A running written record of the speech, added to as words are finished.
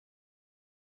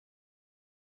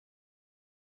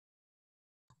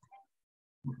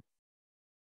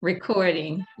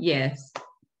Recording, yes.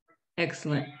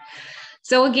 Excellent.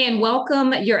 So again,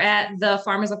 welcome. You're at the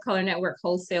Farmers of Color Network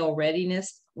Wholesale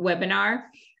Readiness webinar.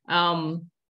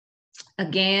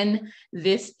 Again,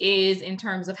 this is in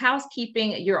terms of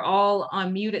housekeeping. You're all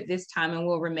on mute at this time and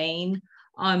will remain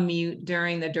on mute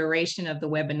during the duration of the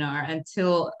webinar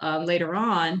until later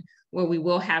on, where we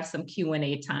will have some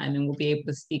Q&A time and we'll be able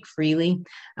to speak freely.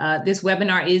 This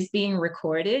webinar is being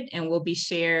recorded and will be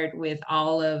shared with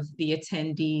all of the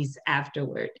attendees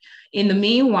afterward. In the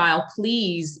meanwhile,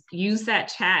 please use that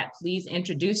chat. Please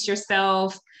introduce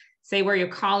yourself, say where you're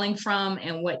calling from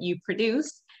and what you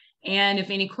produce. And if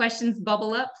any questions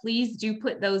bubble up, please do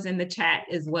put those in the chat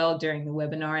as well during the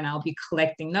webinar, and I'll be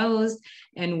collecting those,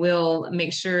 and we'll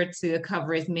make sure to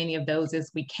cover as many of those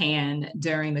as we can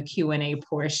during the Q&A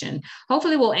portion.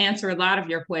 Hopefully we'll answer a lot of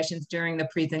your questions during the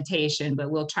presentation,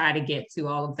 but we'll try to get to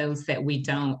all of those that we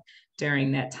don't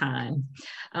during that time.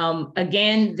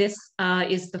 Again, this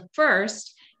is the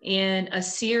first in a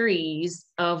series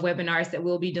of webinars that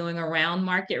we'll be doing around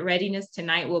market readiness.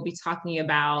 Tonight, we'll be talking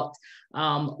about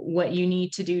what you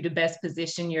need to do to best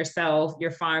position yourself, your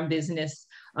farm business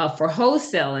for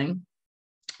wholesaling.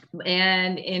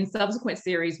 And in subsequent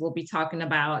series, we'll be talking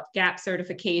about GAP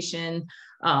certification,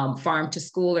 farm to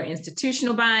school or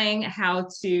institutional buying, how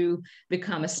to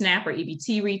become a SNAP or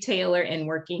EBT retailer, and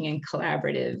working in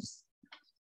collaboratives.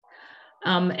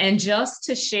 And just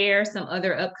to share some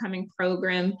other upcoming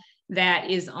program that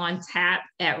is on tap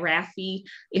at RAFI,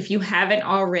 if you haven't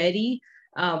already,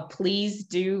 please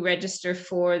do register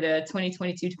for the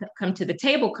 2022 Come to the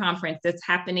Table conference that's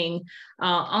happening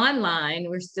online.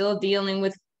 We're still dealing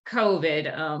with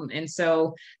COVID, and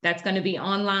so that's going to be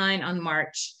online on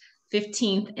March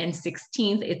 15th and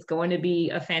 16th. It's going to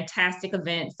be a fantastic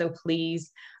event, so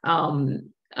please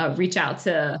reach out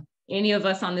to any of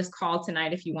us on this call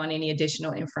tonight if you want any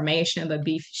additional information, but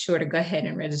be sure to go ahead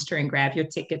and register and grab your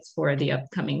tickets for the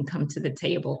upcoming Come to the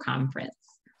Table conference.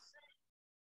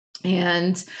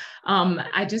 And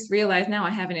I just realized now I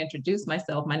haven't introduced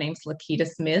myself. My name's Lakita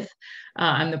Smith.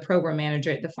 I'm the program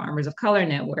manager at the Farmers of Color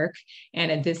Network.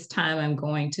 And at this time, I'm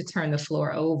going to turn the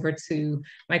floor over to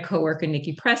my coworker,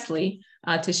 Nikki Presley,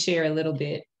 to share a little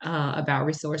bit about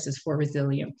resources for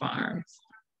resilient farms.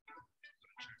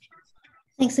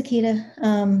 Thanks,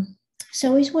 Lakita.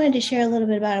 So we just wanted to share a little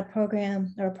bit about a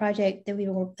program or a project that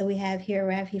we have here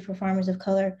at RAFI for Farmers of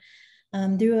Color.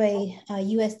 Through a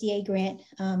USDA grant,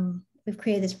 we've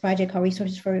created this project called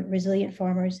Resources for Resilient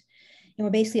Farmers. And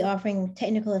we're basically offering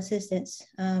technical assistance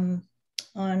on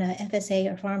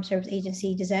FSA or Farm Service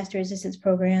Agency disaster assistance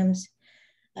programs,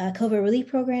 COVID relief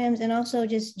programs, and also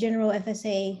just general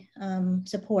FSA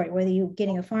support, whether you're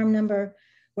getting a farm number,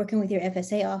 working with your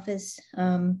FSA office.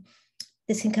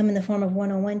 This can come in the form of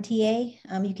one-on-one TA.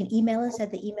 You can email us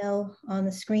at the email on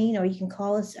the screen, or you can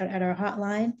call us at our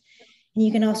hotline. And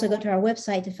you can also go to our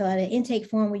website to fill out an intake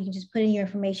form where you can just put in your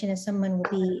information and someone will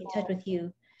be in touch with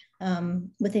you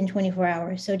within 24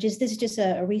 hours. So this is just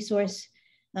a resource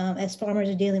as farmers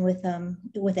are dealing with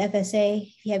FSA.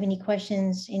 If you have any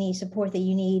questions, any support that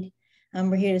you need,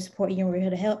 we're here to support you and we're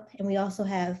here to help. And we also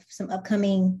have some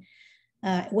upcoming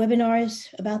webinars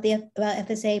about the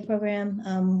FSA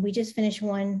program. We just finished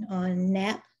one on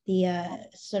NAP, the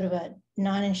sort of a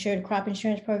non-insured crop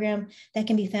insurance program that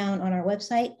can be found on our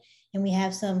website. And we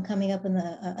have some coming up in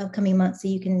the upcoming months that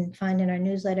you can find in our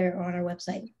newsletter or on our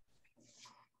website.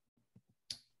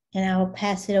 And I'll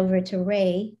pass it over to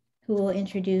Ray, who will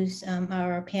introduce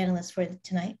our panelists for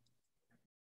tonight.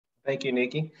 Thank you,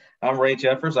 Nikki. I'm Ray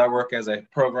Jeffers. I work as a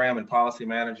program and policy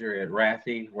manager at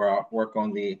RAFI, where I work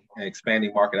on the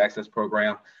expanding market access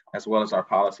program, as well as our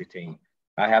policy team.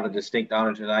 I have a distinct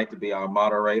honor tonight to be our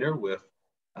moderator with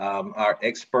our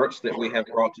experts that we have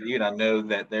brought to you. And I know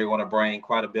that they want to bring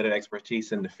quite a bit of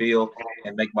expertise in the field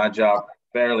and make my job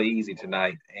fairly easy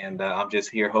tonight. And I'm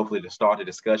just here hopefully to start the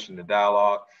discussion, the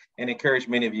dialogue, and encourage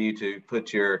many of you to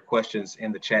put your questions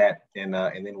in the chat. And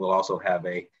then we'll also have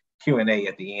a Q&A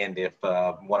at the end if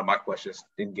one of my questions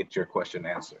didn't get your question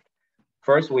answered.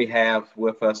 First, we have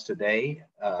with us today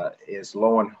is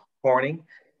Lauren Horning.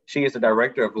 She is the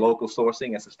Director of Local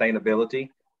Sourcing and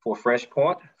Sustainability for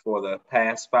FreshPoint. For the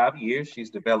past 5 years, she's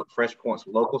developed FreshPoint's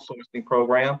local sourcing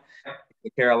program in the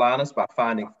Carolinas by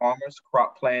finding farmers,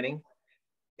 crop planning,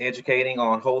 educating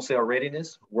on wholesale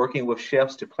readiness, working with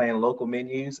chefs to plan local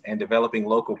menus, and developing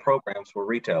local programs for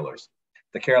retailers.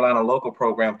 The Carolina Local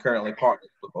Program currently partners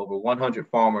with over 100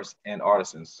 farmers and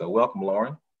artisans. So welcome,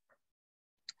 Lauren.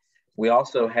 We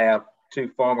also have two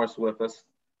farmers with us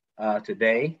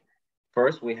today.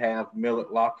 First, we have Millet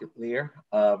Locklear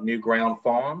of New Ground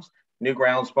Farms. New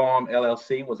Grounds Farm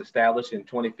LLC was established in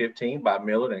 2015 by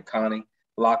Millard and Connie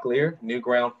Locklear. New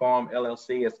Ground Farm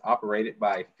LLC is operated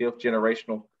by a fifth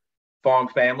generational farm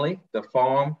family. The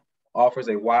farm offers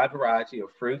a wide variety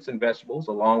of fruits and vegetables,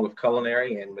 along with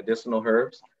culinary and medicinal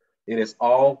herbs. It is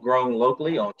all grown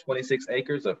locally on 26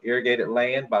 acres of irrigated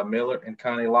land by Millard and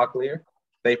Connie Locklear.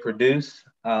 They produce,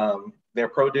 their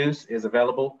produce is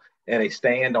available at a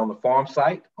stand on the farm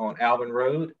site on Alvin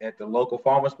Road, at the local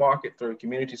farmers market, through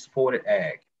community supported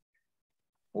ag.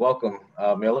 Welcome,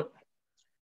 Millard.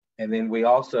 And then we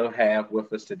also have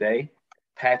with us today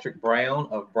Patrick Brown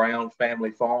of Brown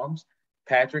Family Farms.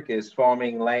 Patrick is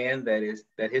farming land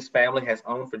that his family has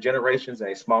owned for generations in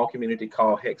a small community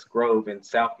called Hex Grove in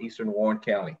southeastern Warren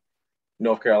County,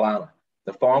 North Carolina.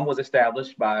 The farm was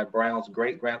established by Brown's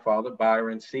great-grandfather,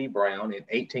 Byron C. Brown, in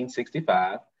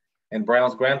 1865, and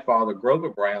Brown's grandfather, Grover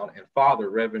Brown, and father,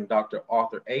 Reverend Dr.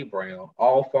 Arthur A. Brown,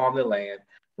 all farmed the land,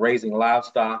 raising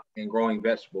livestock and growing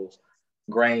vegetables,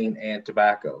 grain, and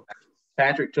tobacco.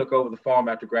 Patrick took over the farm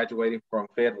after graduating from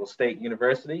Fayetteville State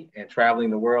University and traveling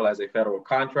the world as a federal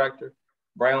contractor.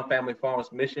 Brown Family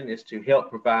Farms' mission is to help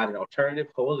provide an alternative,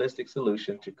 holistic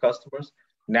solution to customers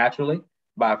naturally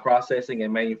by processing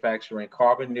and manufacturing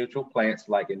carbon-neutral plants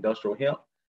like industrial hemp,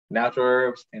 natural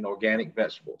herbs, and organic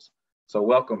vegetables. So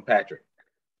welcome, Patrick.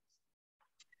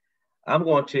 I'm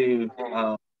going to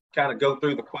kind of go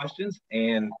through the questions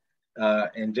and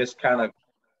just kind of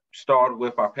start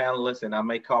with our panelists, and I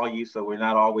may call you so we're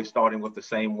not always starting with the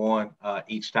same one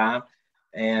each time.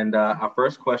 And our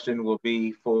first question will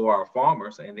be for our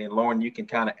farmers, and then Lauren, you can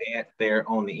kind of add there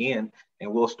on the end,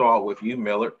 and we'll start with you,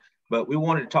 Millard. But we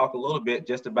wanted to talk a little bit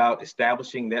just about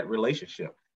establishing that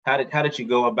relationship. How did you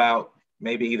go about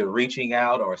maybe either reaching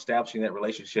out or establishing that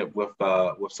relationship with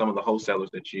some of the wholesalers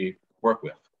that you work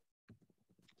with?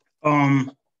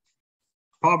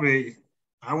 Probably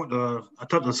I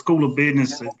took the School of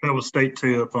Business at Fayetteville State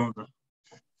too from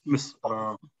Miss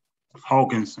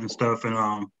Hawkins and stuff,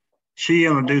 and she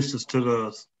introduced us to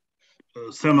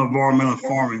the Center of Environmental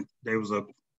Farming. There was a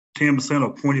 10%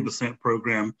 or 20%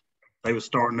 program. They were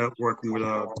starting up working with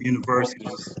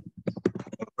universities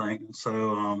and everything.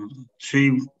 So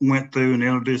she went through and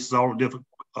introduced all the different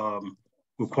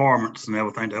requirements and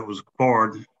everything that was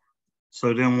required.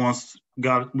 So then once we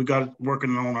got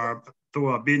working on through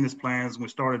our business plans,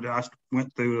 I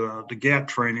went through the GAP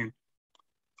training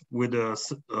with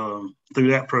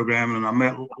through that program, and I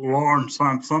met Lauren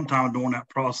sometime during that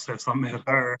process. I met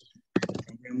her,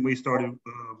 and then we started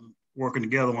working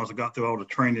together once I got through all the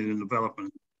training and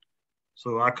development.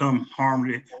 So I come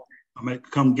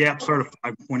GAP certified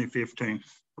in 2015,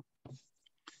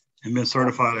 and been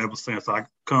certified ever since. I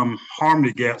come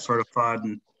Harmony GAP certified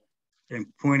in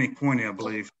 2020, I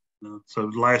believe. So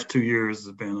the last 2 years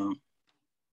has been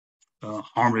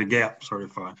Harmony GAP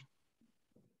certified.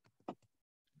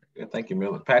 Good, thank you,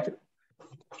 Millard. Patrick?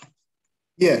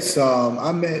 Yes,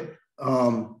 I met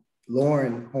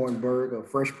Lauren Hornberg of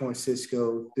Fresh Point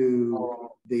Cisco through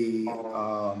the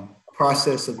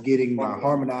process of getting my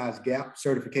harmonized GAP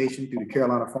certification through the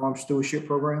Carolina Farm Stewardship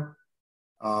Program.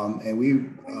 And we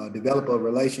developed a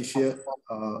relationship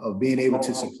of being able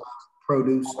to supply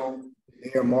produce in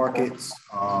their markets.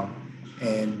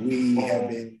 And we have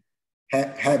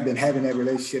been having that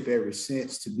relationship ever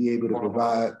since to be able to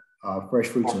provide fresh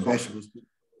fruits and vegetables to the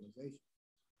organization.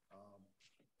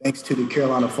 Thanks to the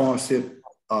Carolina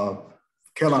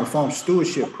Farm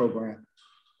Stewardship Program,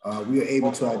 we are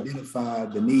able to identify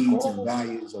the needs and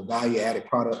values of value-added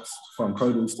products from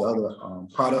produce to other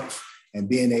products, and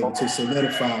being able to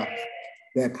solidify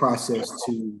that process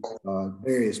to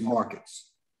various markets.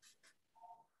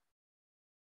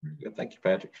 Good, thank you,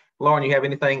 Patrick. Lauren, you have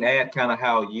anything to add, kind of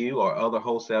how you or other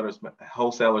wholesalers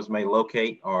may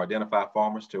locate or identify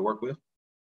farmers to work with?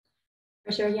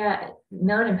 For sure, yeah.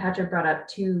 Millard and Patrick brought up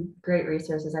two great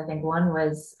resources. I think one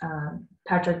was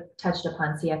Patrick touched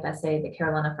upon CFSA, the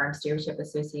Carolina Farm Stewardship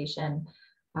Association.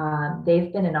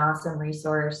 They've been an awesome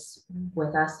resource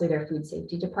with us through their food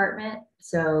safety department.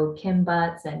 So Kim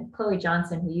Butts and Chloe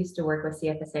Johnson, who used to work with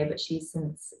CFSA, but she's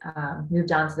since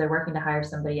moved on, so they're working to hire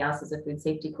somebody else as a food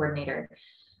safety coordinator.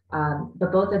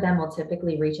 But both of them will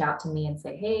typically reach out to me and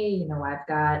say, hey, I've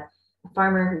got a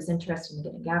farmer who's interested in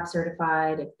getting GAP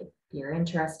certified. If you're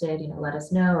interested, let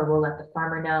us know, or we'll let the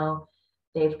farmer know.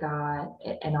 They've got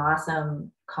an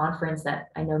awesome conference that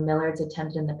I know Millard's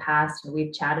attended in the past.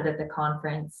 We've chatted at the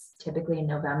conference, typically in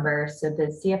November. So the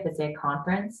CFSA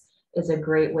conference is a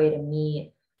great way to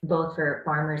meet, both for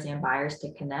farmers and buyers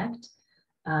to connect.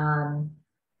 And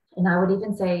I would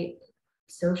even say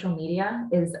social media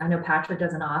I know Patrick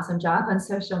does an awesome job on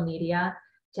social media.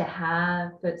 to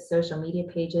have social media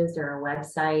pages or a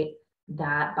website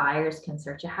that buyers can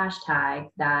search a hashtag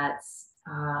that's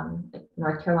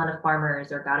North Carolina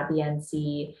farmers or gotta be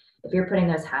NC. If you're putting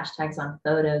those hashtags on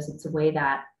photos, it's a way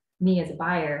that me as a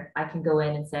buyer, I can go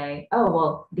in and say, oh,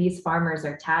 well, these farmers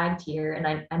are tagged here.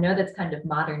 And I know that's kind of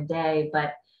modern day,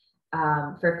 but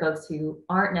for folks who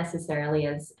aren't necessarily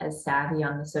as savvy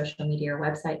on the social media or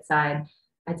website side,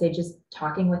 I'd say just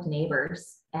talking with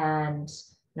neighbors. And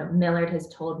Millard has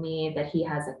told me that he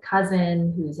has a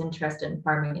cousin who's interested in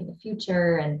farming in the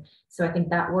future. And so I think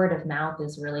that word of mouth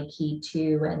is really key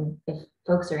too. And if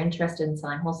folks are interested in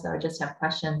selling wholesale or just have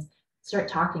questions, start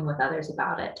talking with others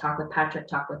about it. Talk with Patrick,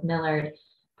 talk with Millard.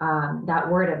 That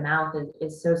word of mouth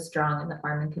is so strong in the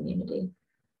farming community.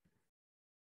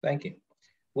 Thank you.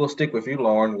 We'll stick with you,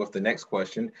 Lauren, with the next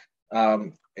question.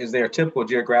 Is there a typical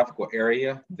geographical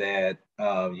area that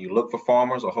you look for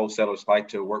farmers or wholesalers like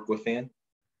to work within?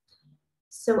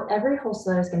 So every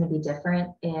wholesaler is going to be different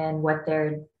in what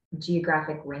their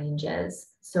geographic range is.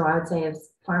 So I would say if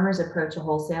farmers approach a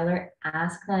wholesaler,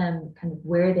 ask them kind of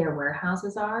where their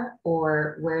warehouses are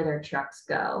or where their trucks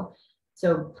go.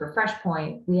 So for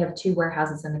FreshPoint, we have 2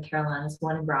 warehouses in the Carolinas,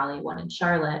 one in Raleigh, one in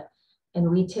Charlotte. And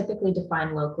we typically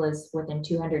define local as within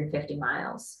 250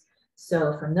 miles.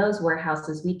 So from those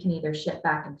warehouses, we can either ship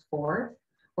back and forth,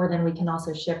 or then we can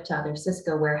also ship to other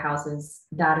Cisco warehouses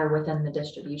that are within the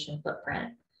distribution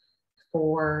footprint.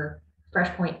 For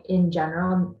FreshPoint in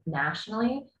general,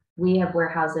 nationally, we have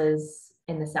warehouses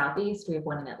in the Southeast. We have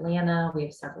one in Atlanta. We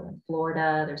have several in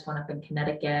Florida. There's one up in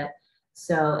Connecticut.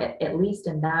 So at least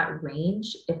in that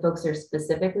range, if folks are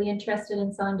specifically interested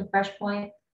in selling to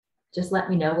FreshPoint, just let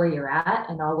me know where you're at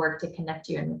and I'll work to connect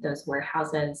you in with those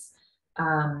warehouses.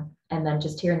 And then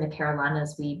just here in the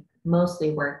Carolinas, we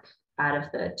mostly work out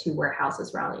of the 2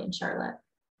 warehouses, Raleigh and Charlotte.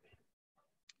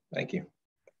 Thank you.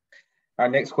 Our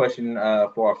next question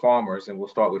for our farmers, and we'll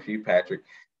start with you, Patrick.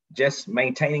 Just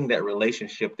maintaining that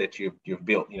relationship that you've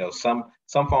built.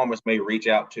 Some farmers may reach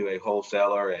out to a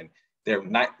wholesaler and they're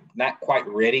not quite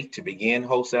ready to begin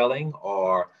wholesaling,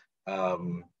 or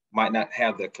might not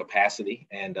have the capacity.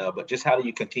 But just how do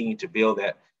you continue to build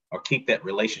that or keep that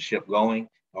relationship going,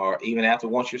 or even after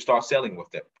once you start selling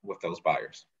with those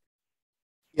buyers?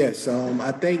 Yes,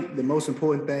 I think the most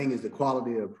important thing is the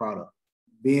quality of the product.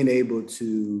 Being able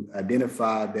to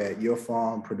identify that your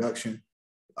farm production,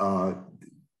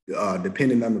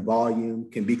 depending on the volume,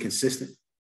 can be consistent.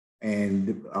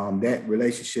 And that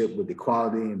relationship with the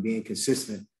quality and being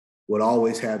consistent will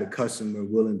always have the customer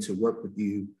willing to work with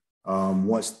you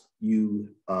once you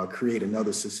create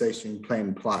another succession plan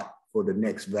and plot for the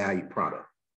next value product.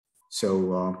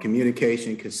 So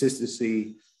communication,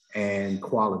 consistency, and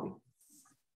quality.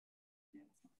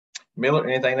 Miller,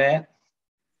 anything to add?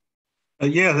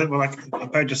 Yeah, well,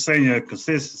 like I just saying,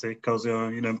 consistency, because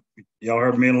y'all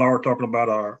heard me and Laura talking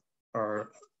about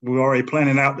we're already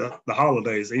planning out the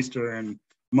holidays, Easter and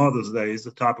Mother's Day is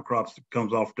the type of crops that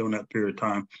comes off during that period of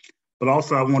time. But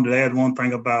also, I wanted to add one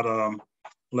thing about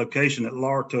location that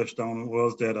Laura touched on,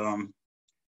 was that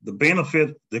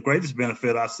the greatest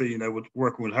benefit I see, with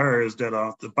working with her, is that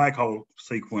the backhaul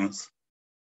sequence.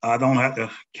 I don't have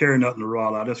to carry nothing to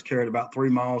Raleigh. I just carried about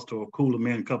 3 miles to a cooler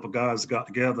men. A couple of guys got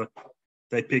together.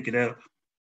 They pick it up.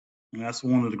 And that's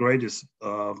one of the greatest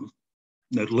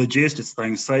logistics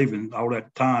things, saving all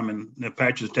that time. And the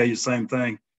Patrick will tell you the same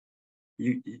thing.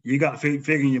 You got to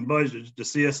figure in your budget. The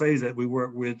CSAs that we work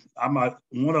with, one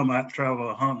of them might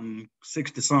travel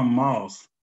 160-some miles.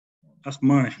 That's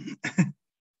money.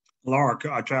 Laura,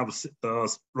 I travel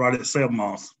right at 7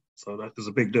 miles. So that is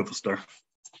a big difference there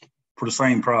for the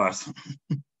same price.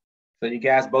 So you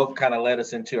guys both kind of led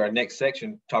us into our next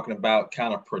section, talking about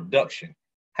kind of production.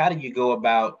 How do you go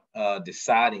about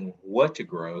deciding what to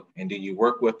grow? And do you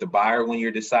work with the buyer when you're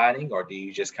deciding, or do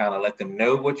you just kind of let them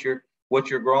know what you're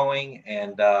growing?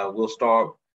 And we'll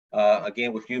start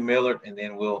again with you, Millard, and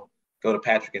then we'll go to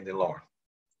Patrick and then Lauren.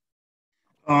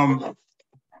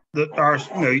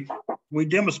 We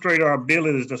demonstrate our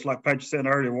abilities, just like Patrick said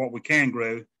earlier, what we can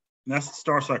grow. And that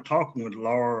starts our talking with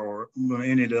Laura or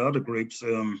any of the other groups,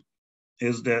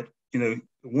 is that,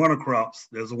 winter crops,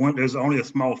 there's only a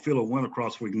small field of winter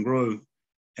crops we can grow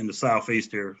in the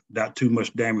Southeast here, not too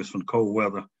much damage from the cold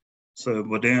weather. So,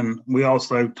 but then we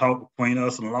also talk between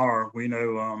us and Laura, we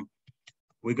know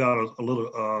we got a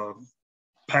little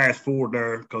path forward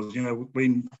there, because,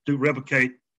 we do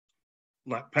replicate,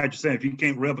 like Patrick said, if you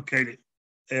can't replicate it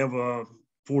ever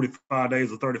 45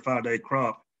 days or 35-day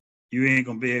crop, you ain't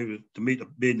gonna be able to meet the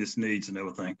business needs and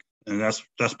everything. And that's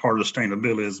part of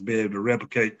sustainability, is to be able to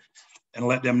replicate and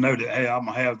let them know that, hey, I'm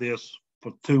gonna have this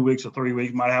for 2 weeks or 3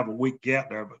 weeks, might have a week gap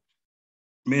there, but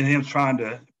me and him trying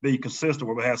to be consistent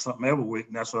where we have something every week.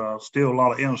 And that's still a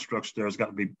lot of infrastructure there's got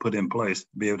to be put in place to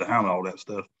be able to handle all that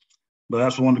stuff. But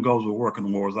that's one of the goals we're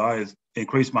working towards. I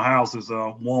increased my houses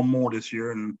one more this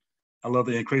year, and I love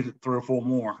to increase it 3 or 4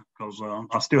 more because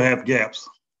I still have gaps.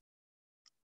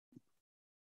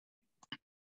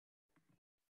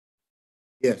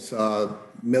 Yes,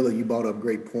 Miller, you brought up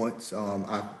great points.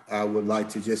 I would like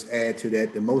to just add to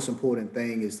that. The most important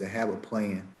thing is to have a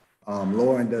plan.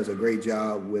 Lauren does a great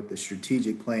job with the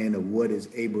strategic plan of what is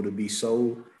able to be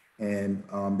sold. And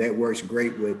that works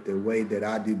great with the way that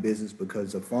I do business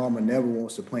because a farmer never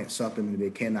wants to plant something that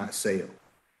they cannot sell.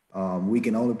 We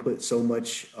can only put so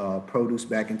much produce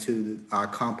back into our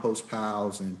compost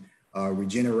piles and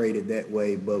regenerate it that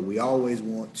way, but we always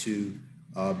want to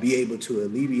be able to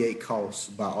alleviate costs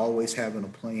by always having a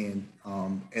plan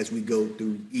as we go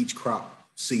through each crop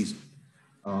season.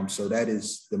 So that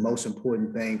is the most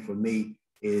important thing for me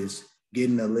is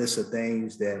getting a list of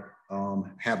things that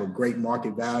have a great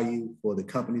market value for the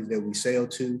companies that we sell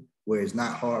to, where it's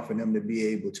not hard for them to be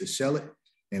able to sell it.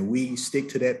 And we stick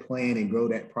to that plan and grow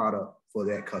that product for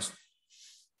that customer.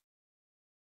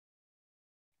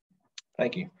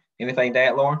 Thank you. Anything to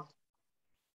add, Lauren?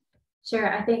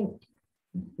 Sure. I think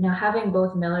having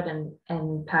both Millard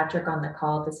and Patrick on the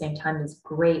call at the same time is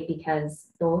great because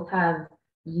both have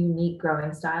unique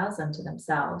growing styles unto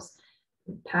themselves.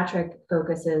 Patrick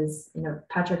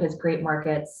has great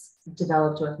markets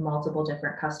developed with multiple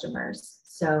different customers.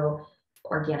 So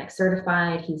organic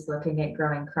certified, he's looking at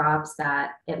growing crops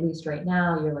that, at least right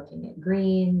now, you're looking at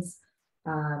greens,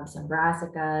 some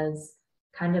brassicas,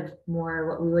 kind of more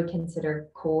what we would consider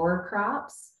core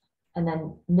crops. And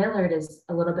then Millard is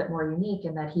a little bit more unique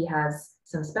in that he has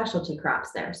some specialty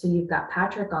crops there. So you've got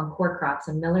Patrick on core crops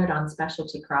and Millard on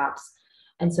specialty crops.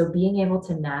 And so being able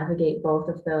to navigate both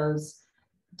of those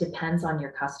depends on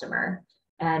your customer.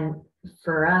 And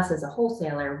for us as a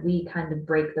wholesaler, we kind of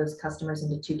break those customers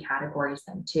into 2 categories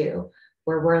then too,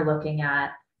 where we're looking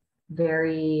at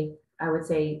I would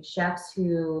say chefs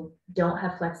who don't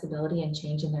have flexibility in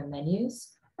changing their menus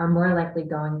are more likely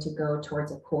going to go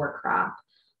towards a core crop.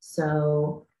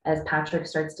 So as Patrick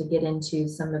starts to get into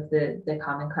some of the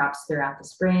common crops throughout the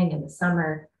spring and the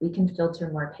summer, we can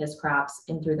filter more of his crops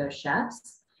in through those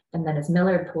chefs. And then as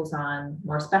Millard pulls on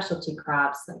more specialty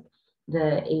crops, like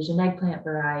the Asian eggplant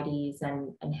varieties,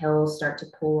 and he'll start to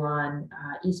pull on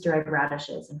Easter egg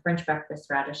radishes and French breakfast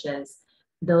radishes,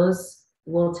 those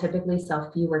will typically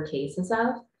sell fewer cases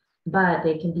of, but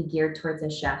they can be geared towards a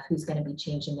chef who's going to be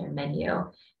changing their menu.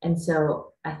 And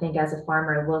so I think as a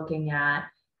farmer looking at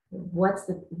what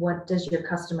does your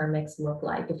customer mix look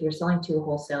like? If you're selling to a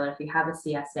wholesaler, if you have a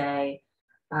CSA,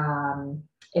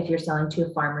 if you're selling to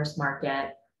a farmer's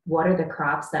market, what are the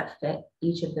crops that fit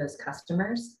each of those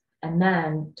customers? And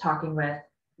then talking with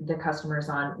the customers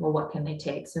on, well, what can they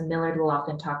take? So Millard will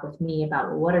often talk with me about,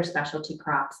 well, what are specialty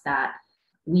crops that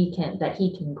he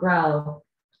can grow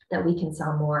that we can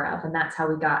sell more of? And that's how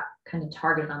we got kind of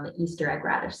targeted on the Easter egg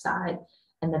radish side.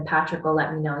 And then Patrick will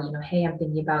let me know, hey, I'm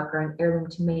thinking about growing heirloom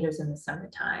tomatoes in the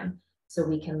summertime. So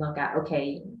we can look at,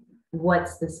 okay,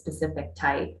 what's the specific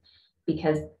type?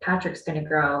 Because Patrick's going to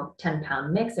grow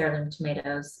 10-pound mixed heirloom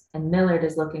tomatoes, and Millard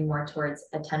is looking more towards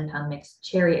a 10-pound mixed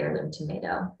cherry heirloom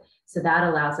tomato. So that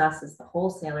allows us as the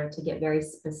wholesaler to get very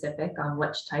specific on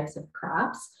which types of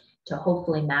crops to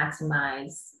hopefully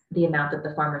maximize the amount that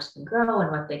the farmers can grow and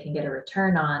what they can get a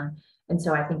return on. And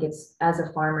so I think as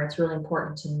a farmer, it's really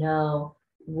important to know,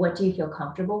 what do you feel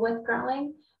comfortable with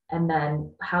growing? And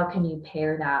then how can you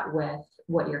pair that with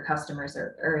what your customers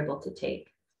are able to take?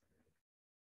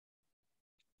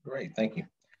 Great, thank you.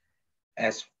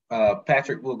 As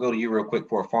Patrick, we'll go to you real quick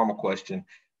for a farmer question.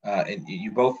 And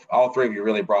all 3 of you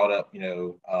really brought up,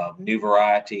 new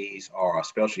varieties or a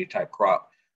specialty type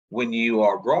crop. When you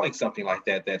are growing something like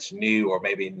that, that's new or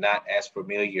maybe not as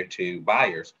familiar to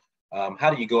buyers,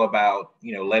 how do you go about,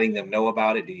 letting them know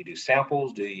about it? Do you do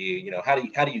samples? Do you, how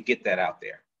do you get that out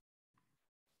there?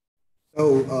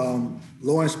 So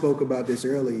Lauren spoke about this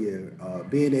earlier,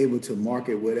 being able to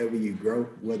market whatever you grow,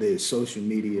 whether it's social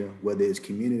media, whether it's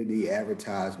community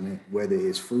advertisement, whether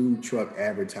it's food truck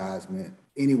advertisement,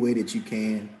 any way that you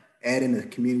can. Adding a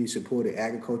community supported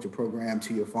agriculture program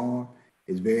to your farm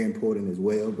is very important as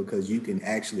well, because you can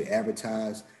actually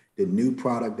advertise the new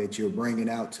product that you're bringing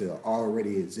out to an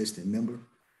already existing member.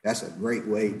 That's a great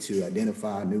way to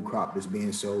identify a new crop that's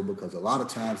being sold, because a lot of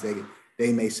times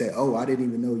they may say, oh, I didn't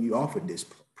even know you offered this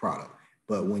product.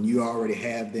 But when you already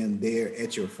have them there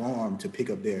at your farm to pick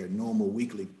up their normal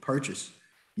weekly purchase,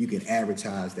 you can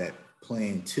advertise that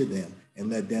plan to them and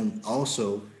let them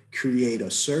also create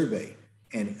a survey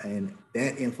and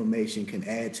that information can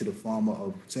add to the farmer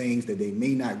of things that they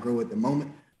may not grow at the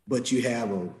moment, but you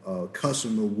have a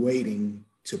customer waiting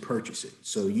to purchase it.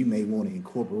 So you may want to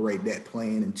incorporate that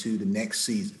plan into the next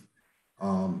season.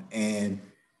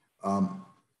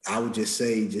 I would just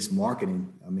say just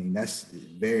marketing. I mean, that's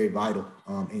very vital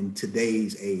in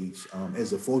today's age.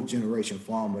 As a fourth generation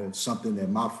farmer, something that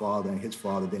my father and his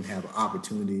father didn't have an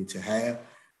opportunity to have.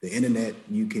 The internet,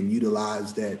 you can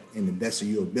utilize that in the best of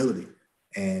your ability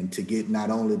and to get not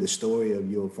only the story of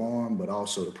your farm, but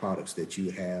also the products that you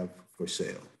have for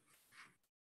sale.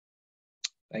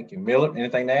 Thank you. Miller,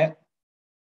 anything to add?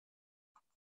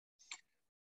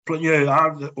 But yeah,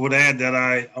 I would add that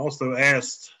I also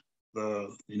asked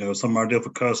some of our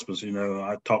different customers.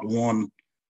 I talked to one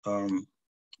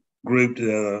group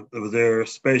that was there,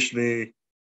 especially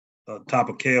type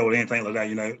of kale or anything like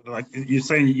that. Like you're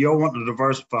saying, you all want to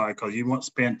diversify because you want to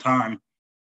spend time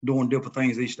doing different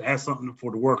things each day. Have something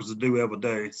for the workers to do every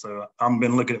day. So I've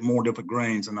been looking at more different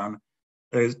grains, and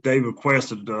they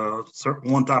requested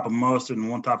one type of mustard and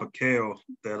one type of kale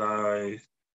that I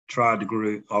tried to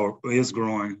grow or is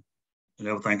growing and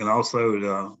everything. And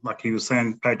also, like he was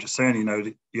saying, Patrick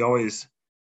saying, you always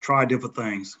try different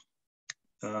things.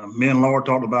 Me and Laura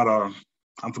talked about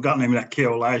I forgot the name of that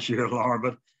kale last year, Laura,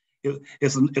 but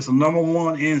it's a number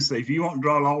one insect. If you want to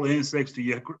draw all the insects to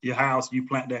your house, you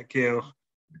plant that kale,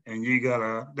 and you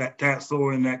got that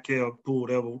tatsoi in that kale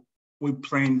pool. We've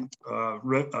seen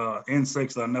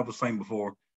insects that I've never seen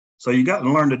before. So you got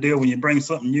to learn to deal when you bring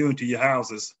something new into your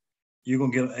houses. You're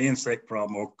gonna get an insect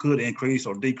problem, or could increase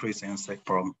or decrease the insect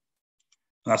problem.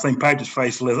 And I think Patrick's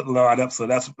face light up. So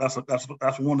that's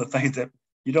one of the things that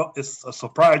it's a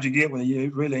surprise you get when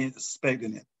you really ain't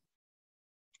expecting it.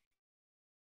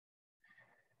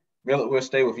 Miller, we'll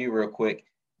stay with you real quick.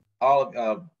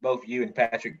 Both you and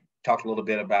Patrick talked a little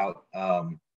bit about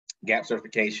GAP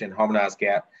certification, harmonized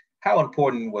GAP. How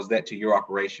important was that to your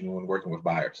operation when working with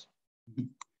buyers?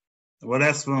 Well,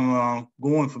 that's from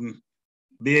going from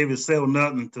be able to sell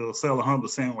nothing to sell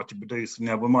 100% what you produce.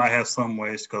 Now, we might have some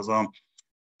ways because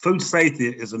food safety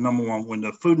is the number one. When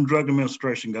the Food and Drug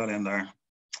Administration got in there,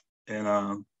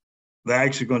 and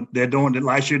they're doing it.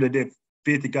 Last year they did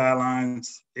 50 guidelines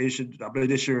issued. I believe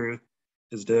this year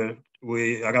is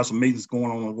I got some meetings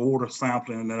going on with water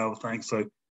sampling and that other thing. So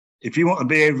if you want to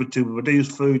be able to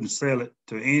produce food and sell it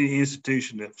to any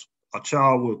institution that a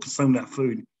child will consume that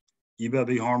food, you better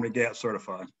be Harmony GAP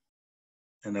certified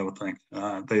and everything.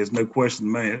 There's no question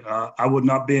to me. I would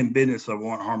not be in business if I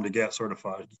weren't Harmony GAP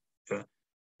certified.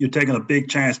 You're taking a big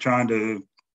chance trying to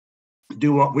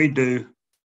do what we do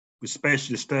with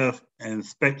specialty stuff and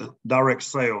expect a direct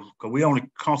sale, because we only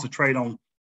concentrate on,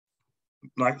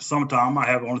 like summertime, I might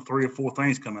have only 3 or 4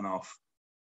 things coming off.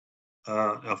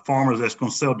 A farmer that's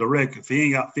going to sell direct, if he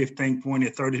ain't got 15, 20,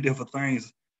 30 different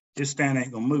things, his stand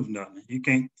ain't going to move nothing. You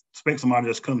can't expect somebody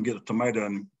that's come to get a tomato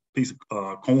and a piece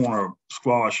of corn or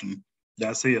squash and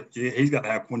that's it. He's got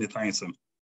to have 20 things. So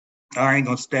I ain't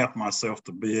going to staff myself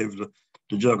to be able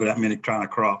to juggle that many kind of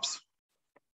crops.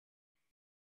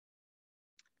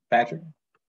 Patrick?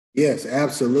 Yes,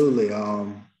 absolutely.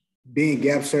 Being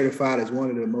GAP certified is one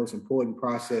of the most important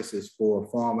processes for a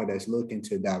farmer that's looking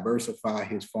to diversify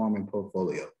his farming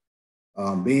portfolio.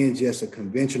 Being just a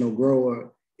conventional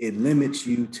grower, it limits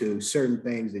you to certain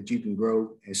things that you can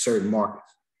grow in certain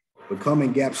markets.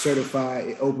 Becoming GAP certified,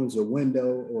 it opens a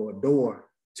window or a door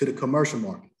to the commercial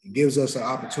market. It gives us an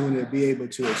opportunity to be able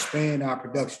to expand our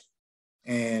production.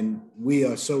 And we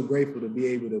are so grateful to be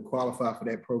able to qualify for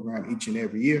that program each and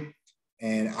every year.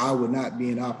 And I would not be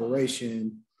in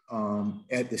operation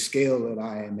at the scale that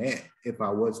I am at if I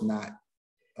was not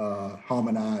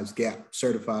harmonized GAP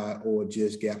certified or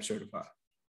just GAP certified.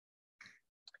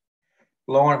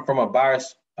 Lauren, from a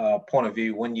buyer's point of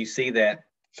view, when you see that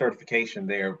certification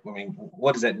there, I mean,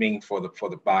 what does that mean for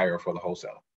the buyer or for the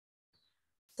wholesaler?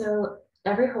 So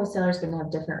every wholesaler is going to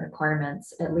have different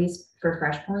requirements. At least for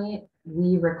FreshPoint,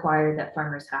 we require that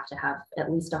farmers have to have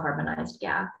at least a harmonized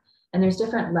GAP. And there's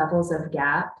different levels of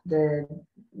GAP. The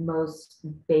most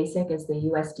basic is the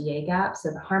USDA GAP.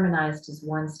 So the harmonized is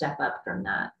one step up from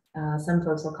that. Some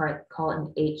folks will call it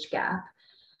an HGAP.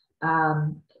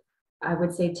 I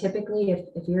would say typically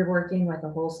if you're working with a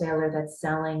wholesaler that's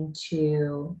selling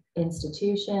to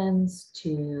institutions,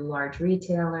 to large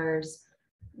retailers,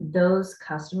 those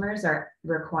customers are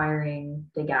requiring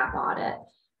the GAP audit.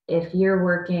 If you're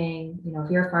working,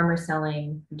 if you're a farmer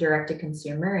selling direct to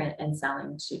consumer and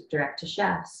selling direct to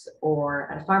chefs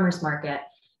or at a farmer's market,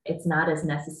 it's not as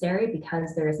necessary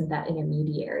because there isn't that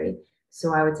intermediary.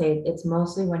 So I would say it's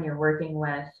mostly when you're working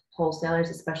with wholesalers,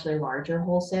 especially larger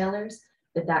wholesalers,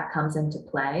 that comes into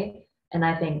play. And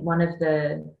I think one of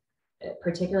the,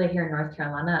 particularly here in North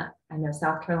Carolina, I know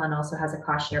South Carolina also has a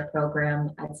cost share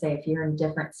program. I'd say if you're in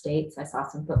different states, I saw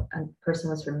a person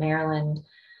was from Maryland.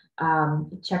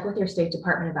 Check with your State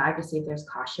Department of Ag to see if there's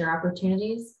cost share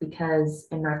opportunities, because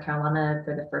in North Carolina,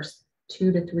 for the first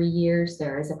 2 to 3 years,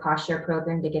 there is a cost share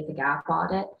program to get the gap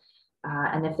audit.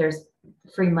 And if there's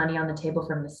free money on the table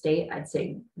from the state, I'd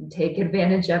say take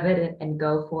advantage of it and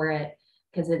go for it,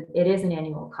 because it is an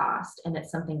annual cost and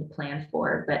it's something to plan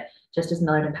for. But just as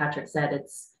Millard and Patrick said,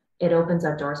 it opens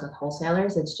up doors with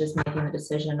wholesalers. It's just making the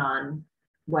decision on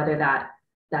whether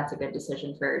that's a good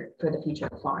decision for the future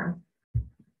of the farm.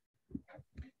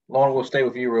 Lauren, we'll stay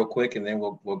with you real quick, and then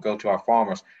we'll go to our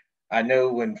farmers. I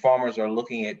know when farmers are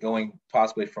looking at going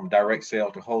possibly from direct sale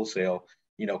to wholesale,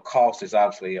 you know, cost is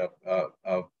obviously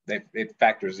it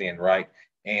factors in, right?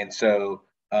 And so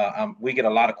we get a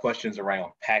lot of questions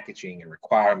around packaging and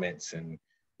requirements and,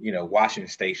 you know, washing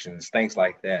stations, things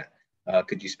like that.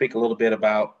 Could you speak a little bit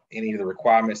about any of the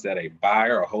requirements that a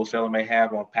buyer or wholesaler may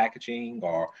have on packaging,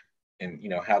 and you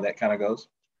know, how that kind of goes?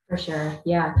 For sure,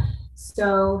 yeah.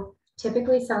 So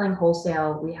typically selling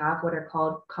wholesale, we have what are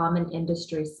called common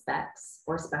industry specs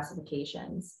or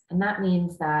specifications. And that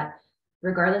means that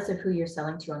regardless of who you're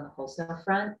selling to on the wholesale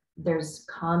front, there's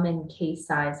common case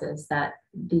sizes that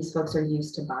these folks are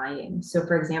used to buying. So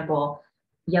for example,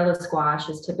 yellow squash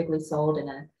is typically sold in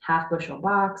a half bushel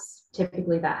box.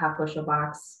 Typically that half bushel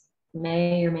box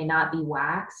may or may not be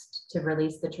waxed to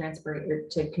release the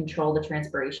to control the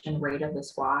transpiration rate of the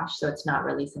squash, so it's not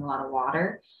releasing a lot of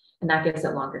water. And that gives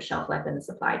it longer shelf life in the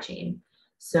supply chain.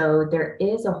 So there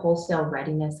is a wholesale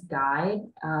readiness guide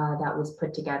that was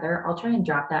put together. I'll try and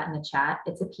drop that in the chat.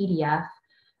 It's a PDF.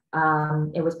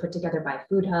 It was put together by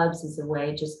Food Hubs as a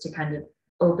way just to kind of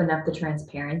open up the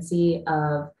transparency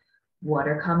of what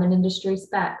are common industry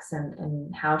specs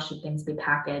and how should things be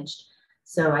packaged.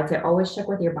 So I'd say always check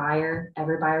with your buyer.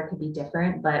 Every buyer could be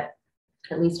different, but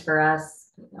at least for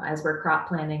us, you know, as we're crop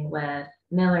planning with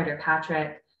Millard or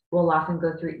Patrick, we'll often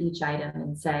go through each item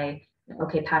and say,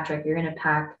 okay, Patrick, you're going to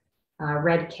pack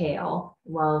red kale.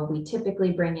 Well, we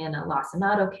typically bring in a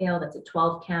lacinato kale that's a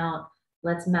 12 count.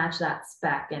 Let's match that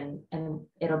spec and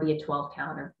it'll be a 12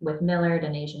 count. Or with Millard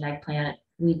and Asian eggplant,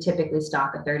 we typically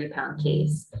stock a 30-pound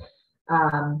case.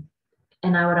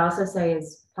 And I would also say,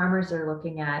 as farmers are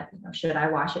looking at, you know, should I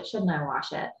wash it? Shouldn't I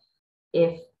wash it?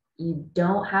 If you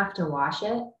don't have to wash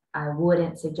it, I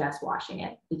wouldn't suggest washing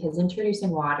it, because introducing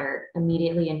water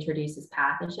immediately introduces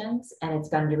pathogens and it's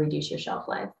going to reduce your shelf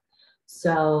life.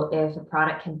 So if a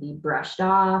product can be brushed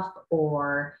off,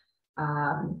 or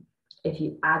if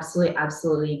you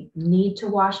absolutely need to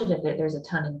wash it, if there's a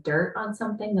ton of dirt on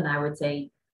something, then I would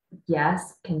say,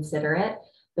 yes, consider it.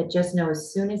 But just know,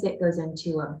 as soon as it goes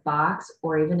into a box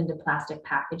or even into plastic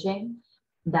packaging,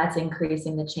 that's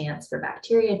increasing the chance for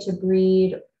bacteria to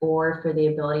breed, or for the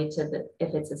ability to,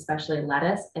 if it's especially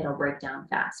lettuce, it'll break down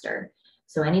faster.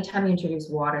 So anytime you introduce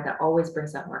water, that always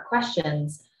brings up more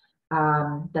questions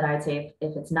that I'd say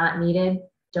if it's not needed,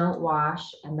 don't wash,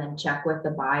 and then check with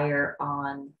the buyer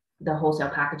on the wholesale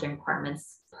packaging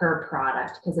requirements per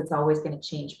product, because it's always going to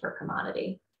change per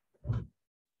commodity.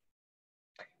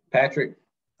 Patrick,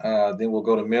 then we'll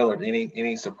go to Millard.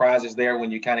 Any surprises there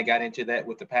when you kind of got into that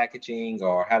with the packaging,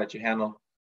 or how did you handle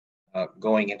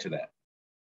going into that?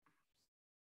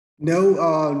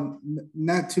 No,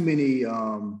 not too many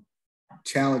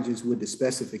challenges with the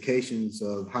specifications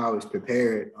of how it's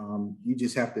prepared. You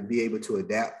just have to be able to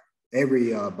adapt.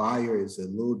 Every buyer is a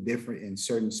little different in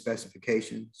certain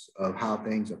specifications of how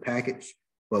things are packaged.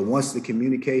 But once the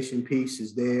communication piece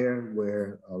is there,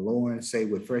 where Lauren, say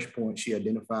with Fresh Point, she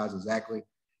identifies exactly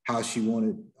how she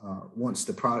wants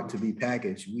the product to be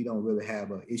packaged, we don't really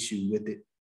have an issue with it,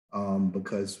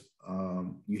 because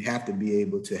you have to be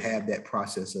able to have that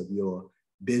process of your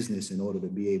business in order to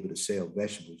be able to sell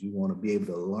vegetables. You want to be able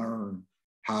to learn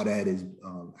how that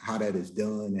is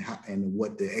done, and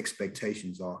what the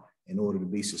expectations are in order to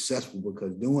be successful,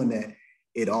 because doing that,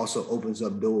 it also opens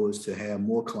up doors to have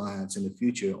more clients in the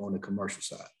future on the commercial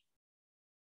side.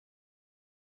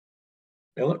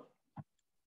 Millard?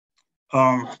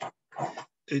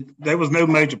 There was no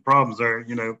major problems there.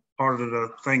 You know, part of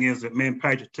the thing is that me and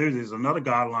Patrick too, there's another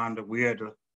guideline that we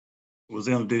was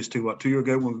introduced to 2 years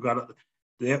ago, when we got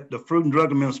the Food and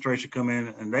Drug Administration come in,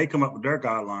 and they come up with their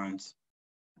guidelines.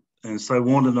 And so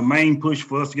one of the main push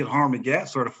for us to get Harm to Gap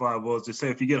certified was to say,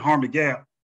 if you get Harm to Gap,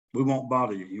 we won't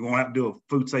bother you. You won't have to do a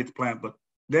food safety plan, but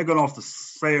they're going off the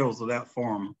sales of that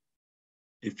farm.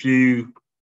 If you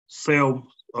sell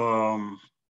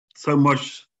so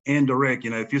much indirect,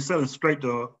 you know, if you're selling straight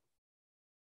to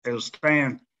a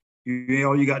stand,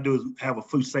 all you got to do is have a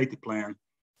food safety plan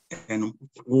and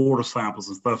water samples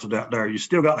and stuff like that there. You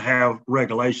still got to have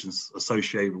regulations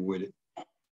associated with it.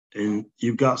 And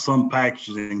you've got some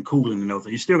packaging and cooling and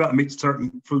everything. You still got to meet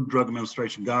certain Food Drug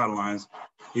Administration guidelines,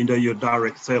 even though you're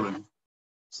direct selling.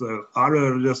 So I'd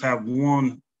rather just have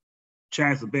one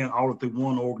chance of being audited through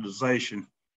one organization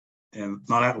and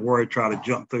not have to worry, try to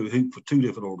jump through the hoop for two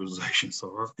different organizations,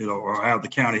 or or have the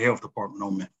county health department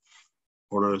on me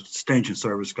or the extension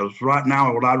service. Because right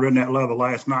now, what I read in that letter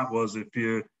last night was if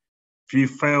you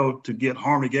fail to get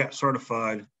Harmony Gap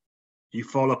certified, you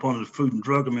fall up under the Food and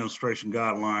Drug Administration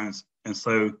guidelines. And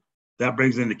so that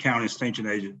brings in the county extension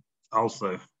agent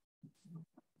also.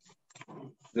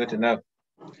 Good to know.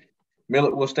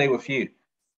 Millard, we'll stay with you.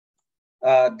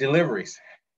 Deliveries.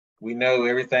 We know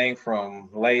everything from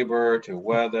labor to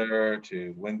weather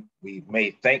to when we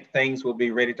may think things will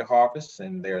be ready to harvest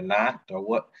and they're not, or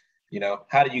what,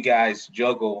 how do you guys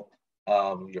juggle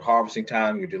your harvesting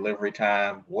time, your delivery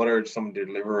time? What are some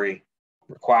delivery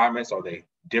requirements? Are they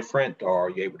different, or are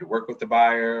you able to work with the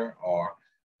buyer, or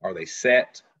are they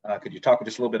set? Could you talk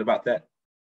just a little bit about that?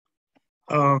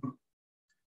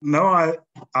 No,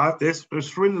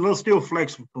 it's really a little still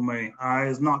flexible for me.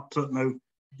 It's not took no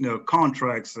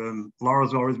contracts, and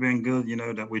Laura's always been good,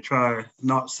 that we try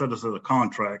not set us as a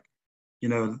contract.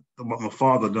 What my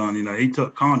father done, he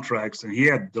took contracts and he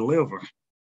had to deliver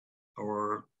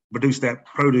or produce that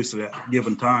produce at that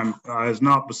given time. Has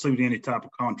not pursued any type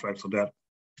of contracts with that.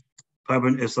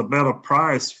 It's a better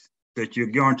price that you're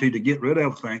guaranteed to get rid of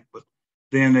everything, but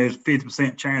then there's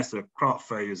 50% chance of crop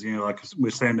failures. Like we're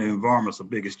saying, the environment's the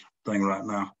biggest thing right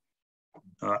now.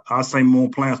 I say more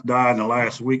plants died in the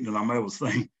last week than I'm ever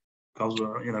seen, because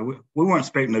we weren't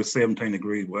expecting those 17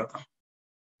 degrees weather.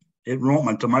 It ruined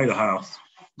my tomato house.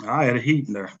 I had a heat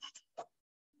in there.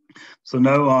 So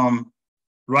no,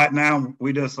 right now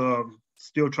we just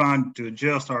still trying to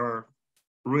adjust our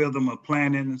rhythm of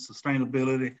planning and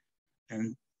sustainability,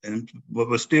 but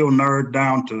we're still narrowed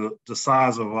down to the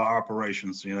size of our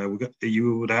operations. We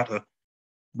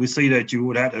see that you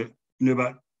would have to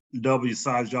about double your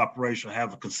size of your operation,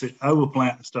 have a consistent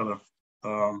overplant instead of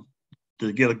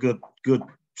to get a good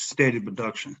steady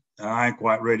production. I ain't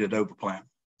quite ready to overplant.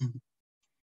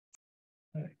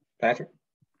 Patrick?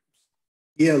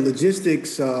 Yeah,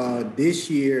 logistics this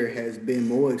year has been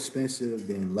more expensive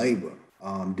than labor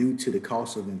due to the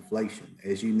cost of inflation.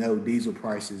 As you know, diesel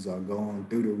prices are going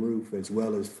through the roof, as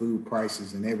well as food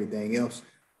prices and everything else.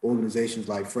 Organizations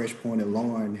like Fresh Point and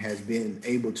Lauren has been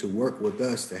able to work with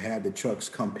us to have the trucks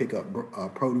come pick up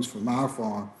produce from our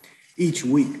farm each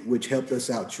week, which helped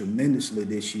us out tremendously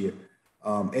this year.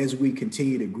 As we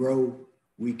continue to grow,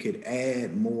 we could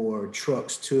add more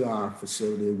trucks to our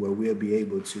facility where we'll be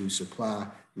able to supply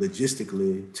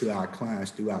logistically to our clients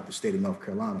throughout the state of North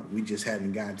Carolina. We just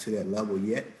haven't gotten to that level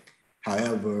yet.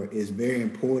 However, it's very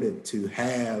important to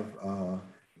have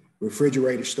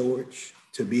refrigerator storage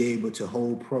to be able to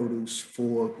hold produce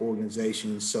for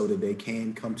organizations so that they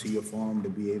can come to your farm to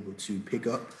be able to pick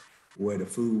up where the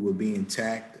food will be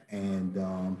intact.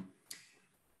 And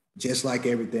just like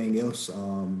everything else,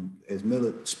 as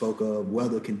Millard spoke of,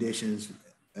 weather conditions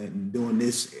and doing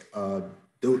this,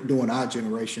 during our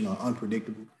generation are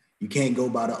unpredictable. You can't go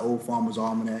by the old Farmer's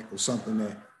Almanac or something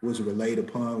that was relayed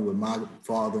upon with my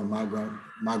father and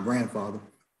my grandfather.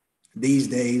 These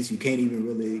days, you can't even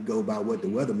really go by what the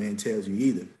weatherman tells you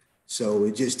either. So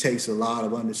it just takes a lot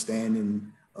of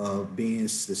understanding of being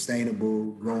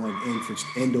sustainable. Growing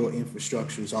indoor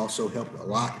infrastructures also help a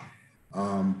lot.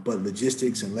 But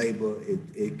logistics and labor,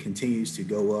 it continues to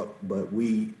go up, but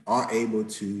we are able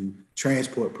to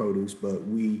transport produce, but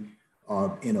we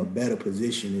are in a better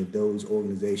position if those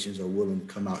organizations are willing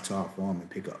to come out to our farm and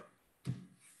pick up.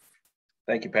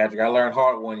 Thank you, Patrick. I learned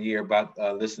hard one year about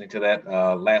listening to that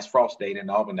last frost date in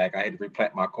Almanac. I had to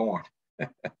replant my corn.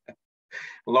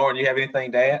 Lauren, you have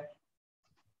anything to add?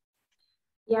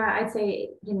 Yeah, I'd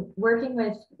say working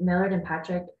with Millard and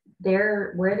Patrick,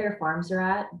 where their farms are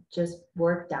at just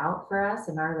worked out for us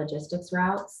in our logistics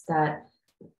routes, that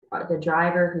the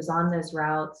driver who's on those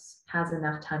routes has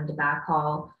enough time to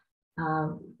backhaul.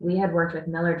 We had worked with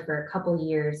Millard for a couple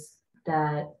years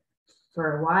that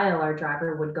for a while our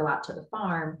driver would go out to the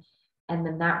farm, and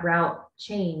then that route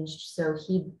changed, so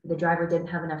the driver didn't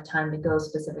have enough time to go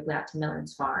specifically out to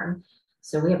Millard's farm.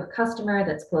 So we have a customer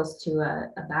that's close to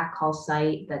a backhaul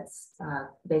site that's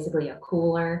basically a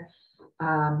cooler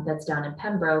that's down in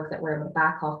Pembroke that we're able to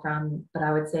backhaul from. But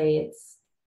I would say it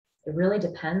really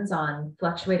depends on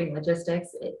fluctuating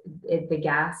logistics. The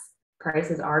gas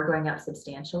prices are going up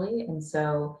substantially, and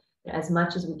so as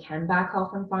much as we can backhaul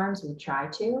from farms, we try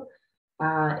to.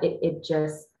 It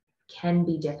just can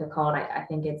be difficult. I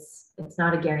think it's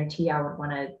not a guarantee I would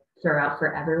want to throw out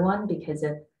for everyone, because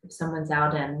if someone's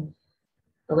out in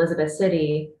Elizabeth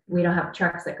City, we don't have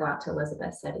trucks that go out to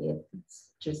Elizabeth City. It's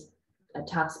just a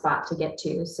tough spot to get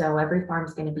to. So every farm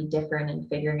is going to be different in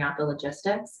figuring out the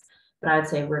logistics. But I'd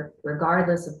say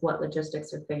regardless of what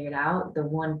logistics are figured out, the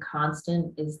one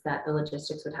constant is that the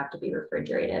logistics would have to be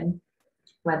refrigerated.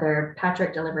 Whether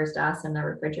Patrick delivers to us in a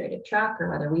refrigerated truck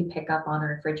or whether we pick up on a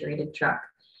refrigerated truck,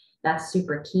 that's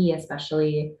super key,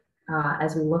 especially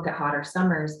as we look at hotter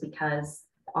summers, because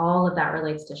all of that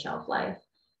relates to shelf life.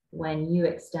 When you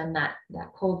extend that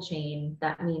cold chain,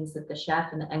 that means that the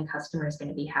chef and the end customer is going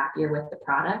to be happier with the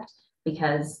product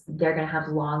because they're going to have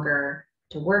longer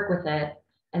to work with it.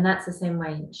 And that's the same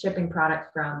way shipping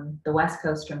product from the West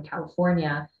Coast, from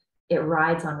California, it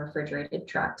rides on refrigerated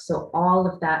trucks. So all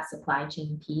of that supply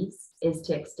chain piece is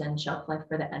to extend shelf life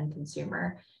for the end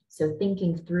consumer. So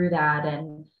thinking through that,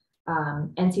 and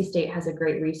NC State has a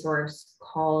great resource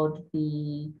called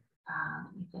the, I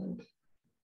think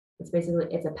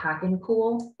it's a pack and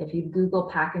cool. If you Google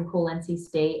pack and cool NC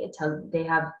State, they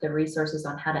have the resources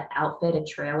on how to outfit a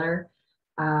trailer.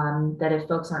 That if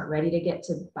folks aren't ready to get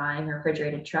to buying a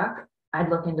refrigerated truck, I'd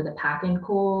look into the pack and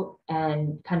cool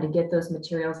and kind of get those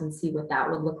materials and see what that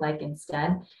would look like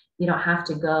instead. You don't have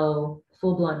to go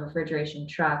full-blown refrigeration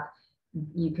truck.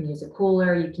 You can use a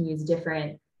cooler, you can use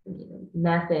different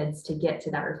methods to get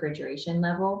to that refrigeration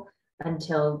level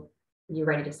until you're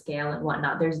ready to scale and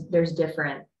whatnot. There's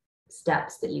different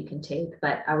steps that you can take,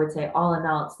 but I would say all in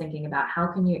all, it's thinking about how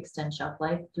can you extend shelf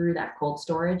life through that cold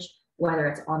storage, whether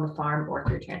it's on the farm or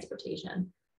through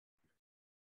transportation.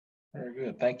 Very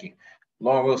good, thank you.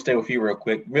 Lauren, we'll stay with you real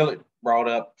quick. Really brought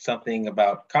up something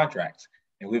about contracts,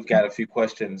 and we've got a few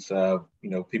questions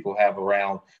people have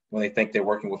around when they think they're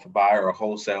working with a buyer or a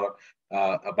wholesaler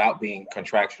about being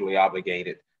contractually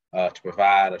obligated to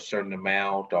provide a certain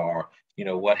amount, or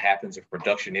what happens if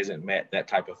production isn't met, that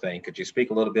type of thing. Could you speak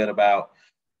a little bit about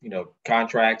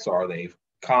contracts? Are they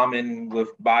common with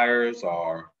buyers,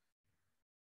 or?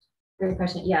 Great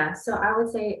question. Yeah, so I would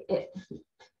say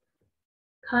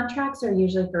contracts are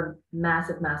usually for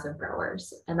massive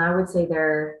growers. And I would say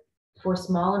they're for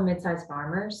small and mid-sized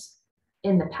farmers.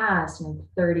 In the past,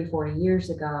 30, 40 years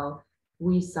ago,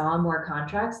 we saw more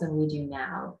contracts than we do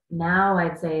now. Now,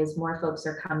 I'd say as more folks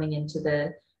are coming into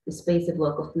the space of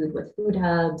local food with food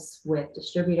hubs, with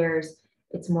distributors,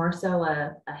 it's more so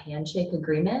a handshake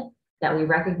agreement that we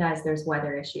recognize there's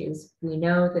weather issues. We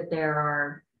know that there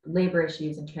are labor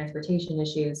issues and transportation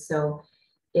issues. So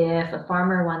if a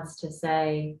farmer wants to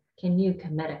say, can you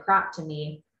commit a crop to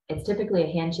me? It's typically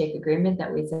a handshake agreement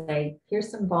that we say, here's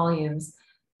some volumes.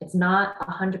 It's not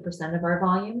 100% of our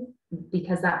volume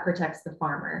because that protects the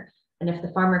farmer. And if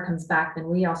the farmer comes back, then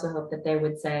we also hope that they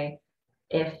would say,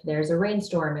 if there's a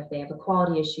rainstorm, if they have a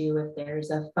quality issue, if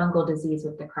there's a fungal disease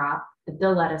with the crop, that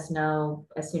they'll let us know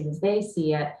as soon as they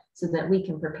see it so that we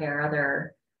can prepare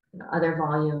other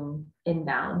volume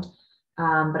inbound.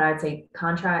 But I'd say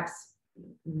contracts,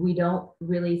 we don't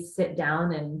really sit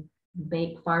down and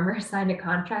make farmers sign a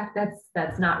contract.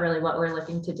 That's not really what we're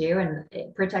looking to do, and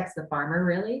it protects the farmer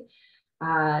really.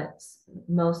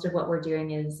 Most of what we're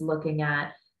doing is looking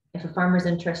at if a farmer's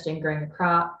interested in growing a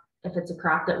crop, if it's a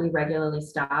crop that we regularly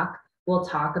stock, we'll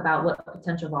talk about what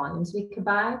potential volumes we could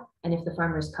buy. And if the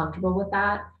farmer is comfortable with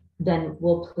that, then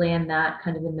we'll plan that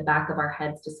kind of in the back of our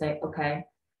heads to say, okay,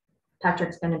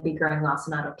 Patrick's going to be growing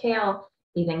lacinato kale.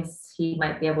 He thinks he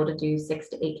might be able to do 6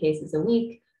 to 8 cases a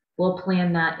week. We'll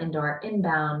plan that into our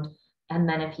inbound. And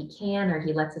then if he can, or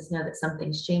he lets us know that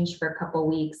something's changed for a couple of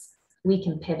weeks, we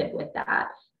can pivot with that.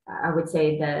 I would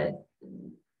say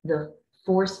the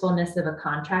forcefulness of a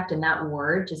contract and that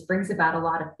word just brings about a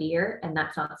lot of fear. And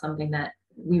that's not something that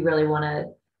we really want to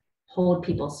hold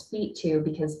people's feet to,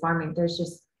 because farming, there's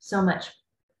just so much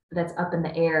that's up in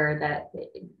the air that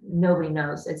nobody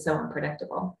knows. It's so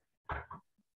unpredictable.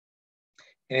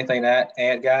 Anything to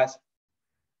add, guys?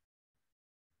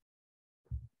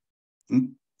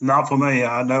 Not for me.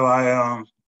 I know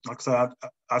like I said,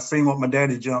 I seen what my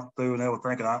daddy jumped through and they were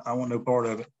thinking, I want no part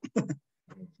of it.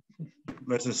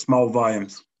 That's just small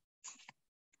volumes.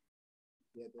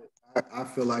 Yeah, I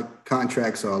feel like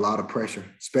contracts are a lot of pressure,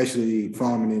 especially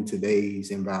farming in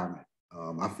today's environment.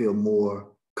 I feel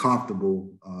more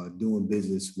comfortable doing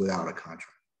business without a contract.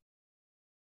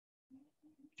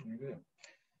 Very good.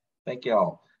 Thank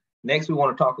y'all. Next, we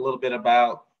want to talk a little bit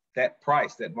about that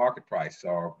price, that market price,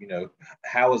 or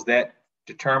how is that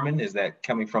determined? Is that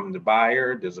coming from the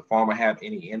buyer? Does the farmer have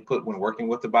any input when working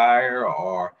with the buyer,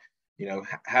 or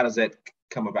how does that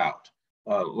come about?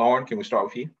 Lauren, can we start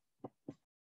with you?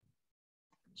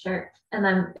 Sure. And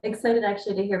I'm excited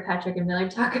actually to hear Patrick and Miller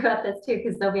talk about this too,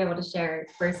 because they'll be able to share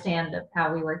firsthand of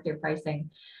how we work through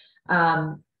pricing.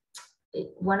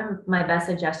 One of my best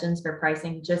suggestions for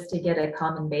pricing, just to get a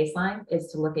common baseline,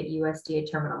 is to look at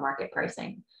USDA terminal market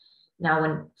pricing. Now,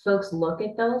 when folks look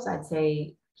at those, I'd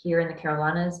say here in the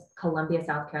Carolinas, Columbia,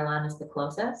 South Carolina is the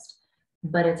closest,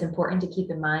 but it's important to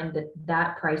keep in mind that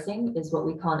that pricing is what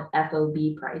we call an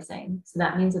FOB pricing. So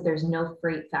that means that there's no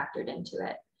freight factored into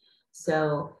it.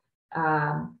 So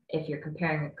if you're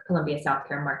comparing Columbia, South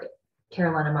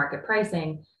Carolina market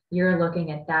pricing, you're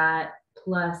looking at that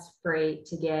plus freight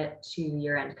to get to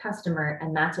your end customer.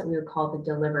 And that's what we would call the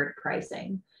delivered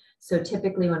pricing. So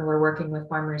typically when we're working with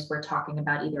farmers, we're talking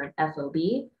about either an FOB,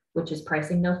 which is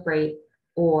pricing no freight,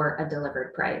 or a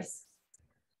delivered price.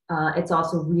 It's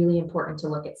also really important to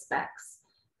look at specs.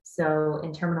 So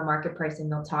in terminal market pricing,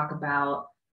 they'll talk about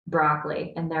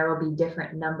broccoli, and there will be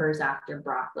different numbers after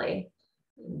broccoli.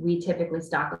 We typically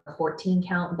stock a 14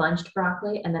 count bunched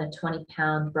broccoli and then a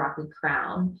 20-pound broccoli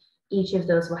crown. Each of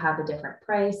those will have a different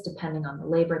price depending on the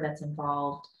labor that's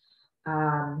involved,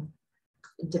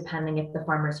 depending if the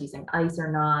farmer is using ice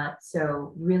or not.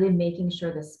 So really making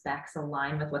sure the specs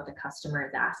align with what the customer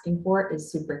is asking for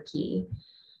is super key.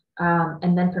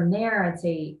 And then from there, I'd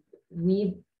say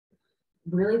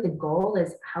really the goal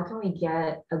is how can we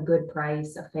get a good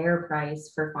price, a fair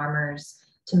price for farmers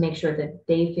to make sure that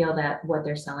they feel that what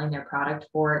they're selling their product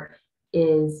for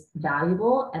is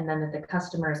valuable, and then that the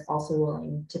customer is also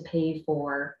willing to pay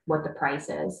for what the price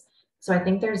is. So I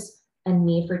think there's a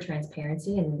need for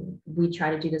transparency, and we try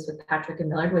to do this with Patrick and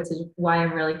Miller, which is why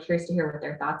I'm really curious to hear what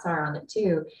their thoughts are on it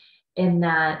too, in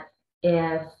that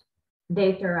if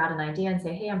they throw out an idea and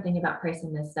say, hey, I'm thinking about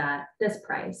pricing this at this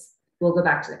price, we'll go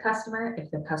back to the customer.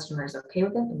 If the customer is okay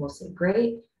with it, then we'll say,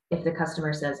 great. If the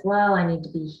customer says, well, I need to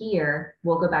be here,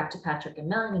 we'll go back to Patrick and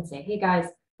Miller and say, hey guys,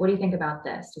 what do you think about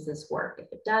this? Does this work? If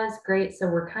it does, great. So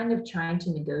we're kind of trying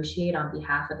to negotiate on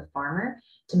behalf of the farmer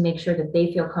to make sure that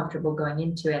they feel comfortable going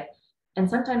into it. And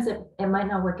sometimes it might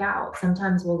not work out.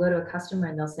 Sometimes we'll go to a customer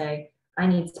and they'll say, I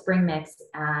need spring mix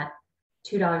at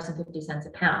 $2.50 a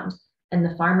pound. And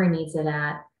the farmer needs it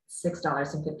at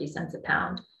 $6.50 a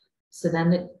pound. So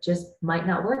then it just might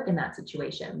not work in that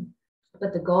situation.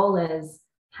 But the goal is,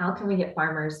 how can we get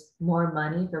farmers more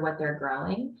money for what they're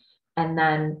growing? And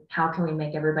then how can we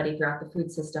make everybody throughout the food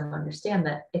system understand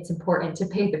that it's important to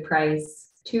pay the price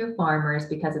to farmers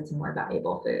because it's a more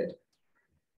valuable food?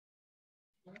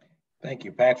 Thank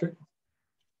you, Patrick.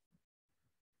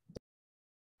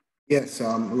 Yes,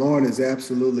 Lauren is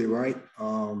absolutely right.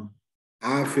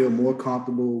 I feel more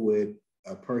comfortable with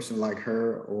a person like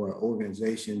her or an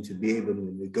organization to be able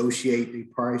to negotiate the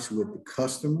price with the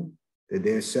customer that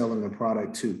they're selling the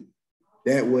product to.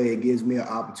 That way it gives me an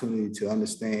opportunity to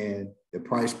understand the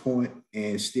price point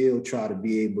and still try to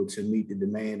be able to meet the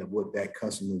demand of what that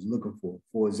customer is looking for.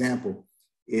 For example,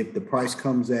 if the price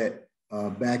comes at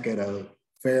back at a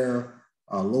fair,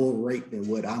 lower rate than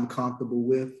what I'm comfortable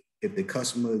with, if the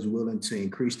customer is willing to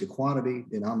increase the quantity,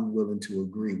 then I'm willing to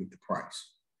agree with the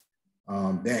price.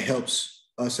 That helps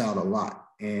us out a lot.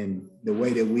 And the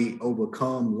way that we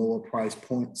overcome lower price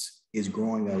points is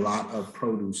growing a lot of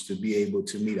produce to be able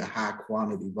to meet a high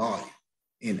quantity volume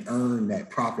and earn that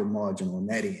profit margin on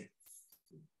that end.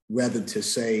 Rather to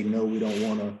say, no, we don't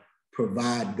want to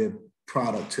provide the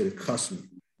product to the customer,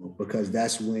 because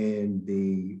that's when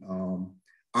the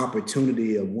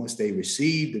opportunity of once they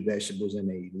receive the vegetables and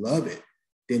they love it,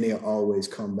 then they'll always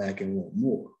come back and want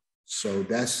more. So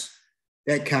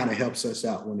that kind of helps us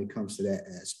out when it comes to that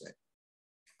aspect.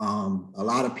 A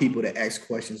lot of people that ask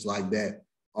questions like that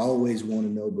always want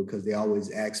to know, because they always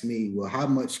ask me, well, how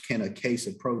much can a case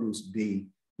of produce be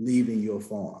leaving your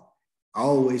farm? I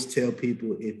always tell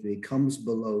people, if it comes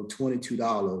below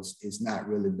 $22, it's not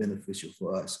really beneficial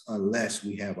for us unless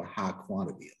we have a high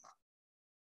quantity amount.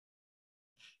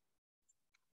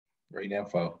 Great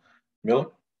info. Miller?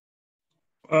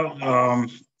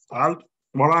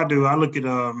 What I do, I look at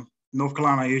North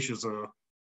Carolina issues a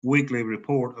weekly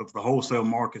report of the wholesale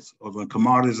markets of the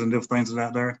commodities and different things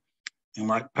out there. And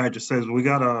like Patrick says, we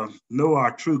got to know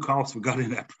our true costs we got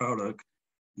in that product,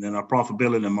 and then our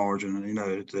profitability margin, you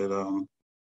know, that,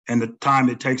 and the time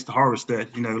it takes to harvest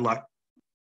that, you know, like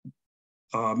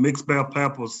mixed bell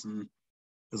peppers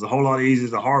is a whole lot easier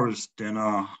to harvest than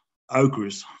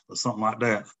okras or something like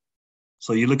that.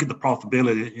 So you look at the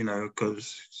profitability, you know,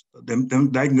 because them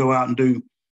they can go out and do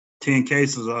 10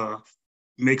 cases of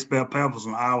mixed bell peppers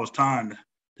in an hour's time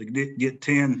to get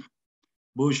 10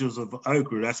 bushels of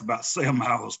okra. That's about 7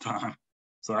 hours time.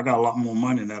 So I got a lot more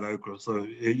money in that okra. So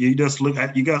you just look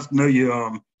at, you guys know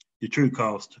your true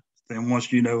cost. then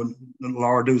once you know,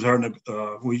 Laura does her,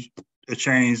 we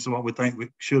change what we think we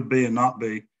should be and not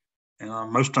be.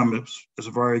 And most of the time it's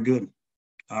very good.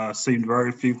 I seen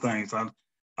very few things.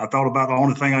 I thought about the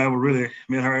only thing I ever really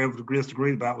met her ever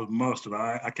disagreed about was mustard.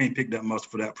 I can't pick that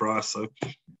mustard for that price. So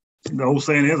the old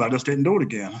saying is, I just didn't do it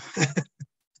again.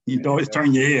 You always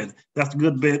turn your head. That's the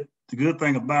good bit. The good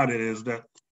thing about it is that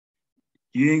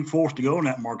you ain't forced to go in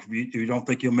that market if you don't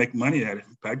think you'll make money at it.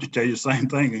 I just tell you the same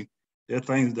thing. There are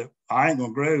things that I ain't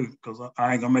gonna grow because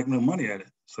I ain't gonna make no money at it.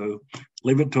 So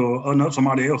leave it to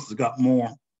somebody else that's got more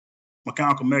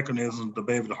mechanical mechanisms to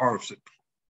be able to harvest it.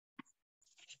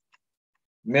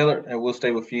 Miller, and we'll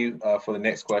stay with you for the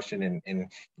next question,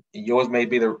 and yours may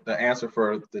be the answer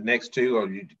for the next two, or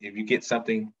if you get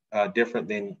something different,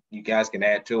 then you guys can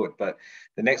add to it. But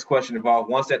the next question involves,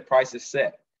 once that price is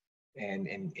set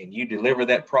and you deliver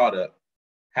that product,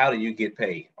 how do you get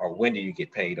paid, or when do you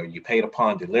get paid? Are you paid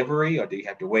upon delivery, or do you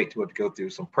have to wait till it to go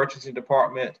through some purchasing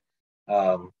department?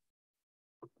 Well,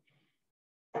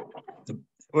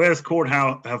 as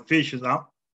courthouse fishes,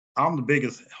 I'm the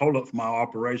biggest holdup for my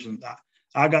operations.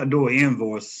 I got to do an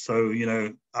invoice. So, you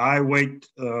know, I wait,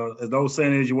 as the old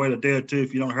saying is, you wait a day or two.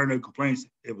 If you don't hear no complaints,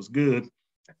 it was good.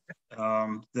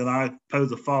 Then I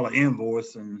pose a file an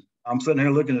invoice, and I'm sitting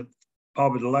here looking at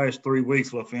probably the last 3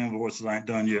 weeks worth of invoices I ain't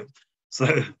done yet.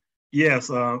 So yes,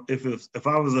 if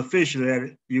I was official at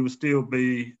it, you would still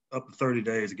be up to 30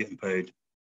 days of getting paid.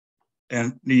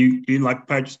 And you like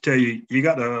Patrick tell you, you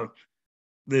got to,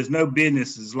 there's no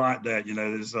businesses like that. You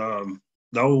know, there's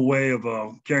the old way of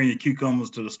carrying your cucumbers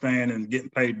to the stand and getting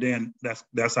paid then,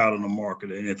 that's out of the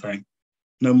market or anything.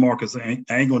 No markets ain't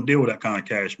gonna deal with that kind of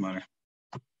cash money.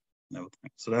 No.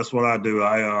 So that's what I do.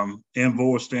 I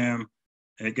invoice them,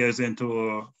 and it goes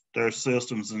into their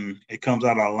systems, and it comes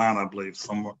out of Atlanta, I believe. It's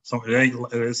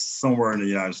somewhere in the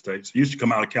United States. It used to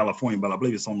come out of California, but I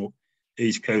believe it's on the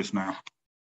East Coast now,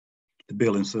 the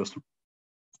billing system.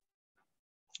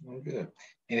 Oh, good.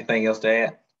 Anything else to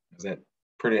add? Is that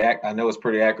pretty accurate? I know it's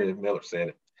pretty accurate if Miller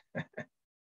said it.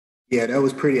 Yeah, that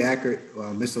was pretty accurate.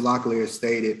 Mr. Locklear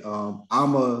stated,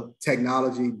 I'm a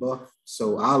technology buff,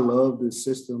 so I love the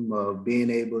system of being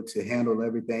able to handle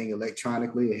everything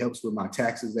electronically. It helps with my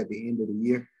taxes at the end of the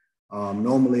year.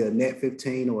 Normally a net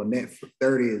 15 or a net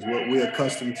 30 is what we're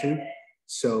accustomed to.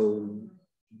 So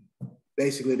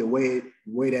basically the way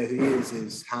that it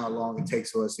is how long it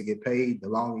takes for us to get paid. The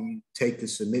longer you take to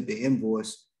submit the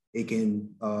invoice, it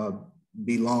can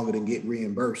be longer than get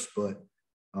reimbursed. But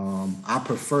I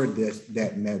prefer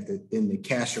that method than the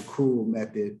cash accrual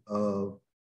method of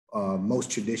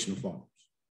most traditional farms.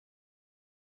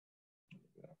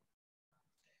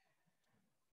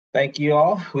 Thank you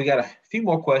all. We got a few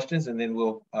more questions, and then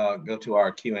we'll go to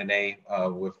our Q&A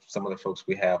with some of the folks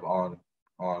we have on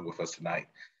with us tonight.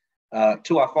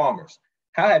 To our farmers,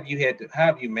 how have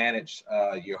you managed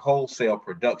your wholesale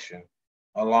production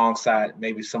alongside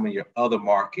maybe some of your other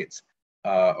markets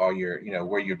or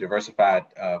where you're diversified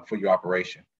for your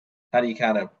operation? How do you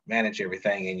kind of manage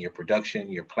everything in your production,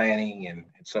 your planning, and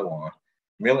so on?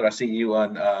 Miller, I see you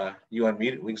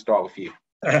unmuted. We can start with you.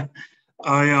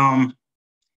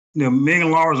 Me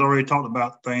and Laura's already talked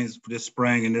about things for this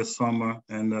spring and this summer,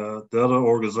 and the other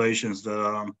organizations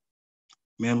that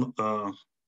me and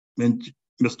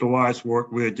Mr. Weiss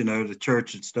work with, the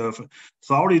church and stuff.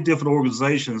 So all these different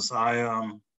organizations,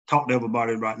 I talk to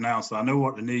everybody right now, so I know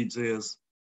what the needs is.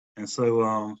 And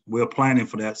so we're planning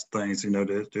for that things.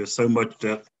 There's so much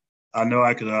that I know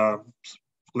I could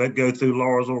let go through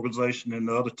Laura's organization, and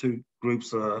the other two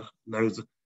groups knows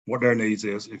what their needs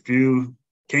is. If you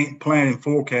can't plan and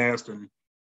forecast and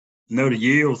know the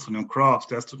yields from them crops,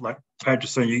 that's like Patrick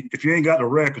saying, if you ain't got the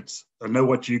records or know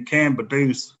what you can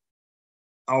produce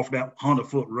off that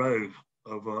 100-foot row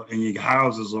of in your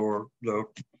houses or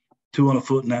 200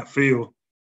 foot in that field,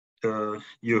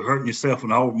 you're hurting yourself in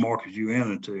the whole market you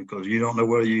enter into, because you don't know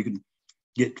whether you can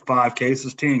get 5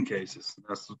 cases, 10 cases.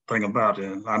 That's the thing about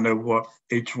it. I know what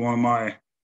each one of my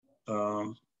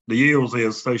the yields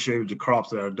is associated with the crops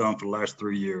that are done for the last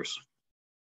 3 years.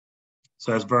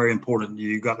 So that's very important.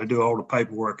 You got to do all the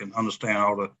paperwork and understand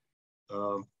all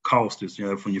the costs.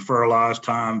 From your fertilize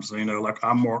times. Like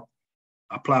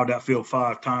I plowed that field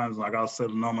 5 times, and I got to set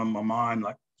a number in my mind.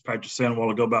 Like Patrick said a while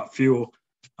ago about fuel,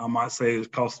 I might say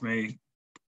it cost me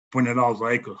 $20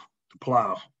 an acre to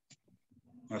plow.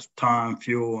 That's time,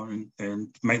 fuel, and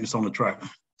maintenance on the tractor.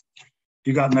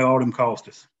 You got to know all them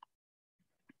costs.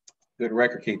 Good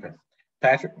record keeping.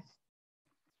 Patrick?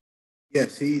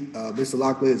 Yes, Mr.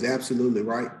 Lockley is absolutely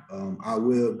right. I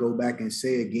will go back and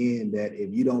say again that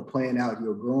if you don't plan out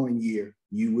your growing year,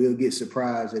 you will get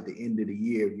surprised at the end of the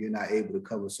year if you're not able to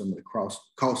cover some of the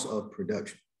costs of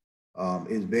production.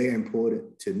 It's very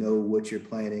important to know what you're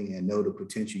planning and know the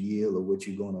potential yield of what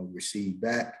you're going to receive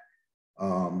back.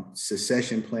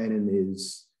 Succession planning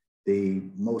is the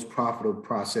most profitable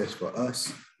process for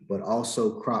us, but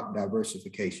also crop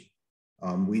diversification.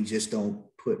 We just don't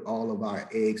put all of our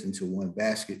eggs into one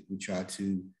basket. We try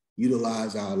to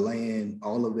utilize our land,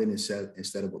 all of it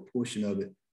instead of a portion of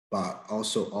it, by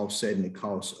also offsetting the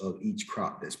cost of each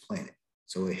crop that's planted.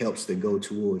 So it helps to go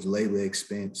towards labor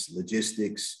expense,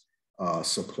 logistics,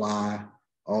 supply.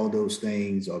 All those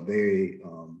things are very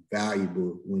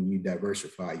valuable when you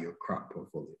diversify your crop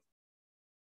portfolio.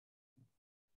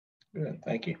 Good,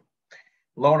 thank you.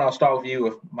 Lauren, I'll start with you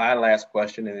with my last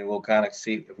question, and then we'll kind of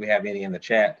see if we have any in the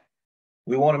chat.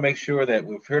 We want to make sure that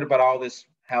we've heard about all this,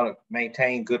 how to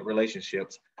maintain good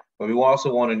relationships, but we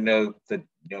also want to know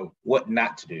what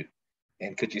not to do.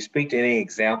 And could you speak to any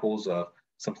examples of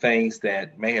some things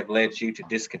that may have led you to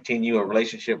discontinue a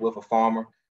relationship with a farmer?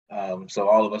 So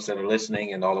all of us that are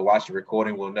listening and all the watching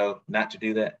recording will know not to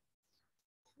do that.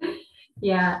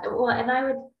 Yeah, well, and I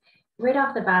would, right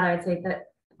off the bat, I'd say that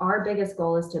our biggest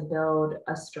goal is to build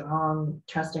a strong,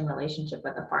 trusting relationship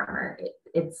with a farmer.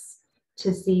 It's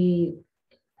to see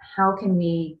how can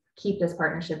we keep this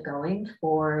partnership going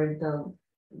for the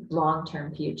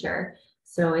long-term future.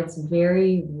 So it's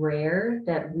very rare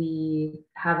that we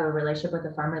have a relationship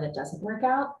with a farmer that doesn't work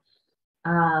out.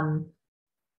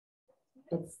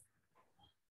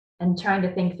 And trying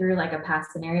to think through like a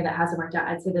past scenario that hasn't worked out,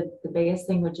 I'd say that the biggest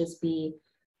thing would just be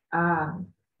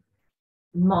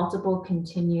multiple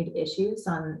continued issues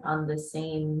on the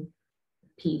same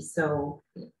piece. So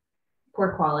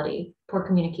poor quality, poor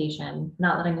communication,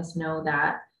 not letting us know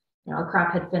that a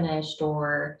crop had finished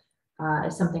or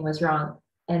if something was wrong.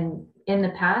 And in the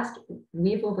past,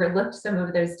 we've overlooked some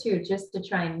of those too, just to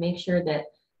try and make sure that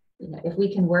if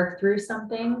we can work through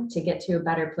something to get to a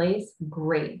better place,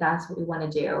 great. That's what we want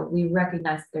to do. We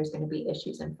recognize that there's going to be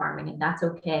issues in farming, and that's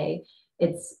okay.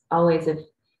 It's always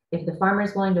if the farmer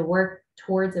is willing to work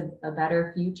towards a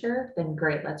better future, then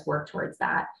great, let's work towards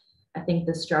that. I think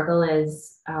the struggle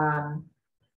is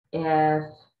if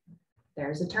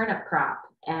there's a turnip crop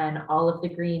and all of the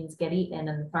greens get eaten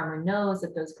and the farmer knows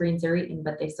that those greens are eaten,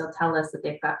 but they still tell us that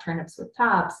they've got turnips with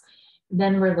tops,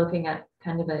 then we're looking at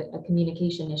kind of a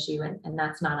communication issue, and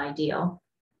that's not ideal.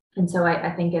 And so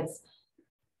I think it's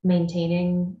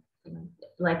maintaining,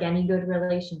 like any good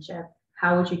relationship,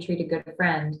 how would you treat a good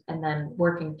friend, and then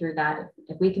working through that.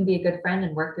 If we can be a good friend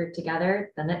and work through it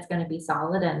together, then it's going to be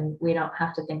solid, and we don't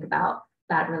have to think about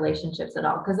bad relationships at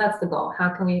all, because that's the goal. How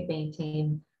can we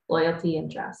maintain loyalty and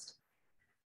trust?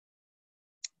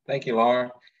 Thank you,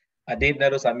 Lauren. I did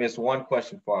notice I missed one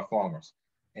question for our farmers,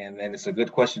 and then it's a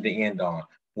good question to end on.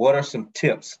 What are some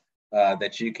tips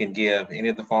that you can give any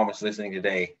of the farmers listening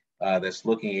today that's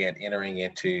looking at entering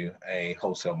into a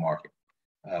wholesale market?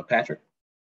 Patrick?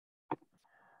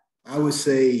 I would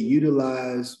say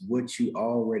utilize what you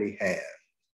already have.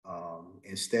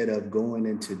 Instead of going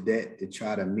into debt to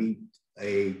try to meet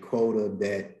a quota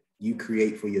that you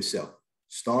create for yourself.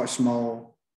 Start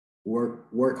small,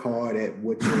 work hard at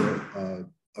what your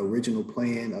original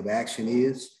plan of action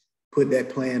is, put that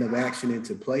plan of action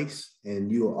into place,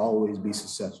 and you will always be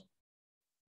successful.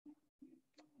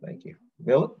 Thank you.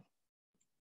 Bill?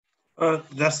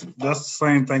 That's the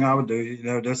same thing I would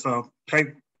do. Just take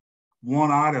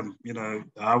one item.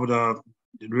 I would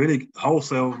really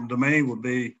wholesale to me would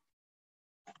be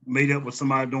meet up with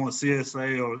somebody doing a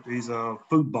CSA or these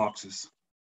food boxes,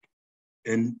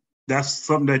 and that's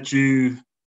something that you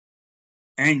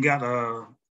ain't got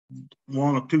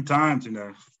one or two times.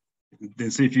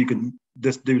 Then see if you can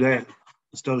just do that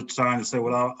instead of trying to say,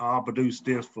 well, I'll produce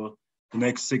this for the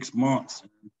next 6 months.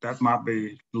 That might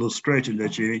be a little stretching.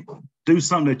 That you do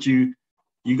something that you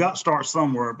got to start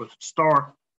somewhere, but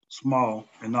start small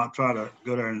and not try to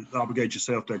go there and obligate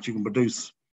yourself that you can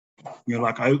produce.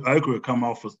 Like okra come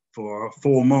off for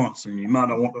 4 months, and you might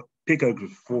not want to pick okra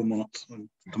for 4 months. And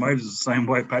tomatoes is the same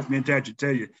way. Pat Mintatch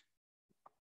tell you,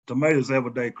 tomatoes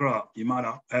everyday crop. You might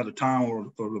not have the time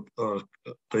or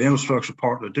the infrastructure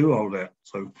part to do all that.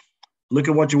 So look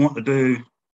at what you want to do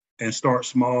and start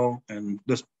small and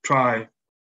just try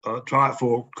it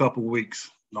for a couple of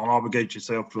weeks. Don't obligate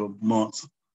yourself for months.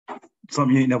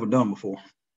 Something you ain't never done before.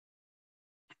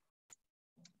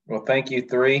 Well, thank you,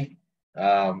 three.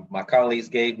 My colleagues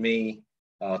gave me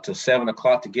till 7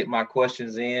 o'clock to get my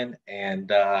questions in,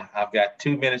 and I've got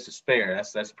 2 minutes to spare.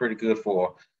 That's pretty good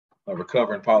for a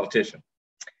recovering politician.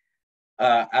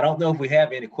 I don't know if we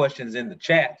have any questions in the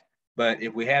chat, but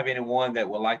if we have anyone that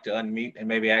would like to unmute and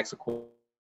maybe ask a question.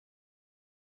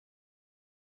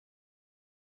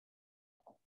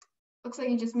 Looks like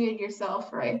you just muted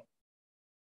yourself, right?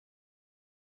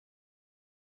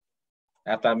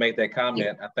 After I made that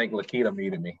comment, I think Lakita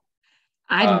muted me.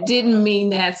 I didn't mean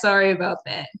that. Sorry about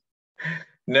that.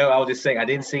 No, I was just saying I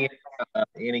didn't see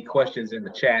any questions in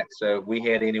the chat. So if we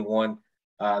had anyone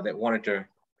that wanted to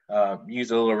use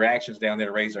the little reactions down there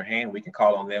to raise their hand, we can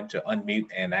call on them to unmute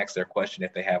and ask their question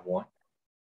if they have one.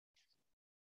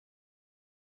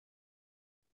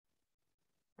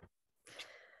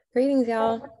 Greetings,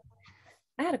 y'all.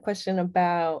 I had a question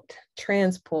about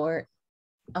transport.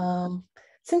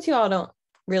 Since you all don't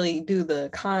really do the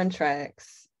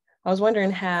contracts, I was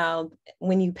wondering how,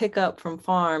 when you pick up from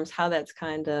farms, how that's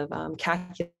kind of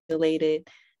calculated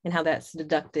and how that's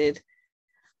deducted,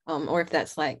 or if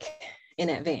that's like in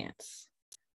advance.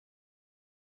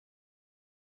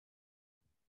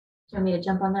 Do you want me to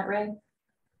jump on that, Ray?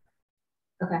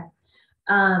 Okay.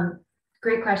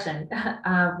 Great question.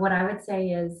 What I would say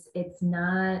is it's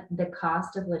not the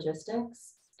cost of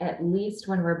logistics, at least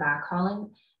when we're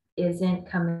backhauling, isn't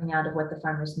coming out of what the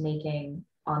farmer's making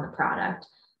on the product.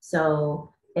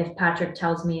 So if Patrick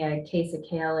tells me a case of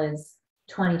kale is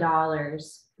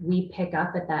 $20, we pick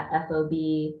up at that FOB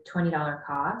 $20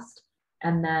 cost,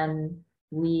 and then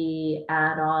we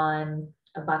add on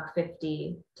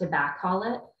 $1.50 to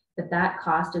backhaul it, but that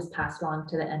cost is passed on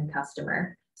to the end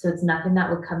customer. So it's nothing that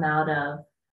would come out of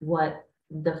what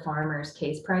the farmer's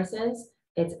case price is.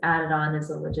 It's added on as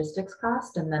a logistics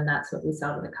cost, and then that's what we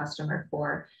sell to the customer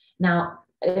for. Now,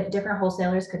 if different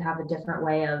wholesalers could have a different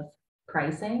way of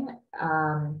pricing,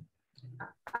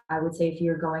 I would say if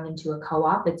you're going into a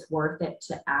co-op, it's worth it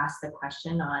to ask the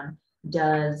question on,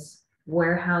 does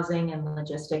warehousing and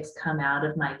logistics come out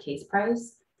of my case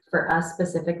price? For us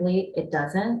specifically, it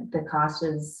doesn't. The cost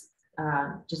is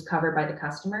just covered by the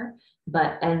customer,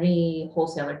 but any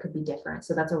wholesaler could be different.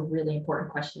 So that's a really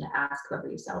important question to ask whoever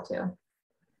you sell to.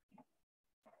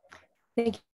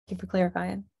 Thank you for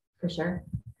clarifying. For sure.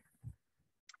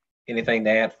 Anything to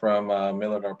add from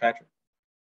Millard or Patrick?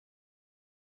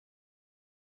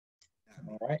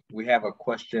 All right, we have a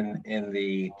question in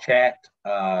the chat.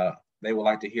 They would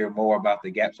like to hear more about the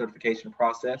GAP certification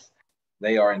process.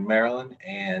 They are in Maryland,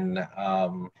 and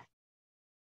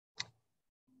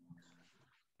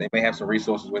they may have some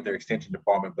resources with their extension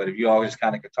department, but if you all just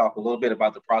kind of could talk a little bit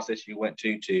about the process you went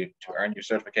to earn your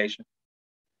certification.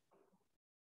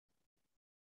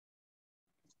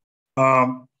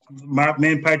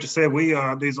 Me and Patrick said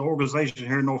these organizations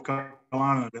here in North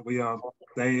Carolina that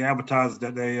they advertise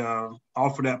that they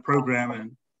offer that program,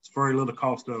 and it's very little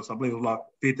cost to us. I believe it was like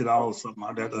 $50 something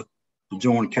like that to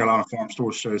join the Carolina Farm Store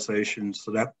Association.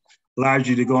 So that allows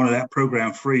you to go into that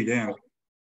program free.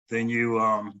 Then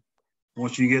you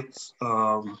once you get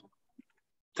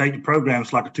take the program,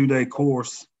 it's like a 2-day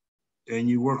course, and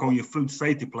you work on your food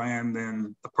safety plan.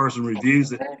 Then the person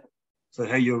reviews it. Say,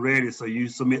 hey, you're ready. So you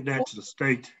submit that to the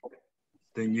state.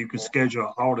 Then you can schedule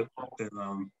an audit.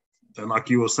 And like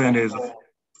you were saying, there's a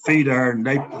fee there, and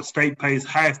the state pays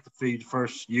half the fee the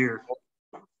first year,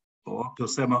 or up to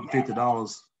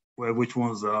 $750, which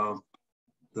one's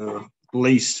the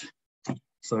least.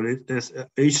 So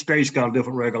each state's got a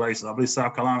different regulation. I believe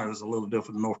South Carolina is a little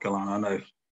different than North Carolina, I know.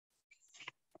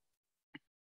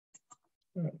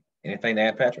 Anything to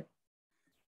add, Patrick?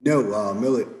 No,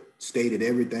 Millard stated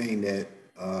everything that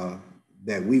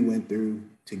we went through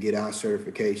to get our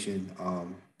certification.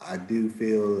 I do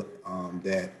feel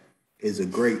that is a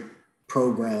great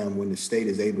program when the state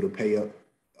is able to pay up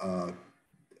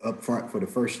front for the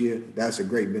first year. That's a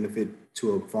great benefit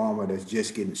to a farmer that's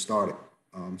just getting started.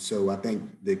 So I think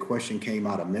the question came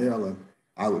out of Maryland.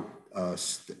 I would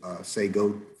say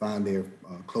go find their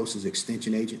closest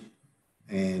extension agent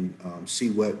and see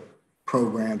what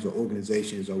programs or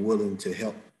organizations are willing to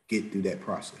help get through that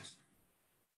process.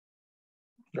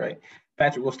 Great.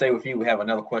 Patrick, we'll stay with you. We have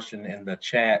another question in the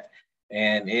chat,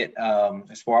 and it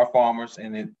is for our farmers,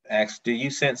 and it asks, do you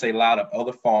sense a lot of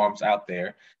other farms out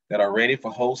there that are ready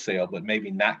for wholesale, but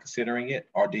maybe not considering it?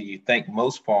 Or do you think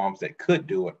most farms that could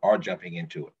do it are jumping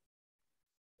into it?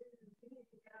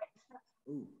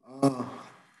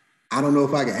 I don't know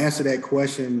if I can answer that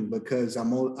question because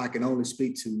I can only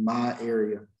speak to my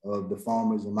area of the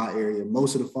farmers in my area.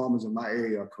 Most of the farmers in my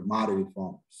area are commodity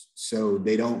farmers. So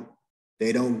they don't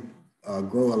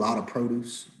grow a lot of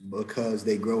produce because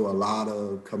they grow a lot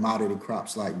of commodity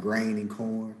crops like grain and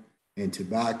corn and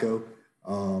tobacco.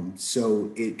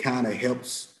 So it kind of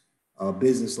helps a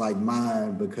business like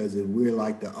mine because if we're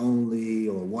like the only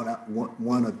or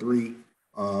one or three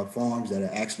farms that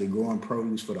are actually growing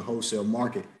produce for the wholesale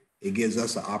market, it gives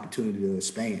us an opportunity to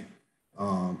expand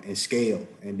and scale.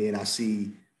 And then I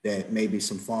see that maybe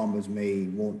some farmers may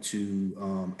want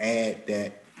to add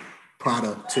that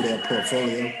product to their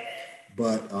portfolio,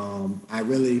 but I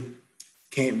really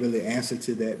can't really answer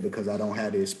to that because I don't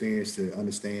have the experience to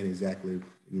understand exactly,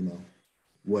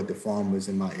 what the farmers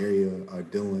in my area are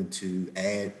doing to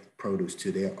add produce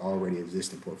to their already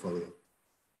existing portfolio.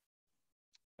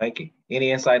 Thank you.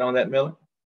 Any insight on that, Miller?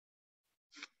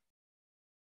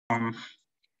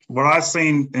 What I've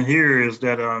seen and hear is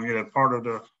that part of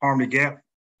the Harmony Gap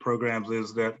programs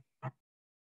is that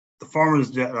the farmers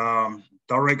that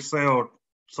direct sale,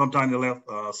 sometimes they left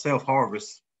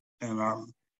self-harvest, and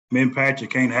me and Patrick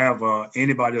can't have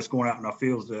anybody that's going out in our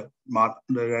fields that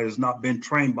has not been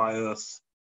trained by us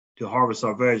to harvest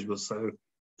our vegetables. So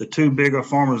the two bigger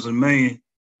farmers in Maine,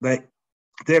 they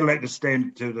like to stay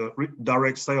into the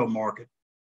direct sale market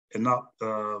and not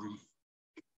go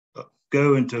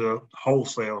into the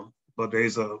wholesale. But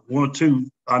there's I know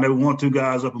one or two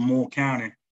guys up in Moore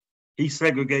County. He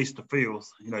segregates the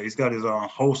fields. He's got his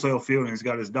wholesale field and he's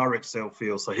got his direct sale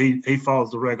field. So he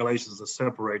follows the regulations of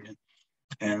separating.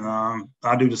 And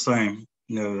I do the same.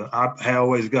 I have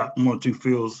always got one or two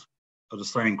fields of the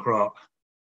same crop.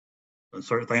 And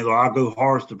certain things, or I go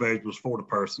harvest the vegetables for the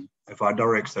person if I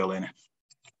direct sell any.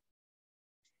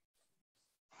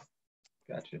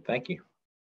 Gotcha. Thank you.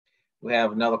 We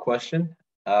have another question.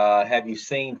 Have you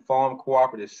seen farm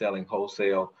cooperatives selling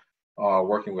wholesale or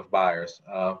working with buyers?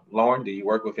 Lauren, do you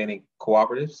work with any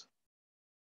cooperatives?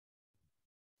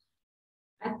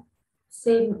 I'd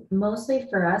say mostly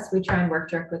for us, we try and work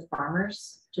direct with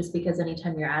farmers, just because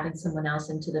anytime you're adding someone else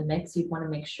into the mix, you'd want to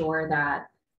make sure that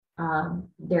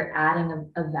they're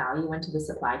adding a value into the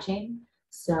supply chain.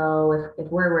 So if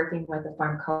we're working with a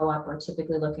farm co-op, we're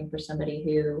typically looking for somebody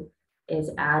who is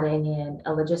adding in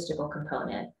a logistical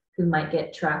component, who might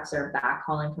get trucks or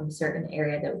backhauling from a certain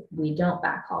area that we don't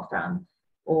backhaul from,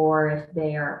 or if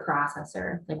they are a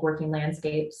processor, like Working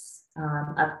Landscapes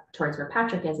up towards where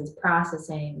Patrick is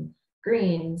processing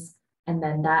greens, and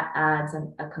then that adds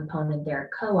a component.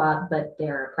 They're a co-op, but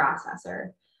they're a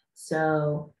processor.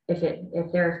 So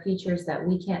if there are features that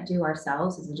we can't do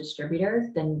ourselves as a distributor,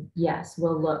 then yes,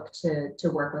 we'll look to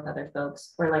work with other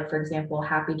folks. Or like, for example,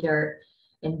 Happy Dirt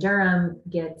in Durham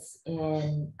gets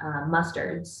in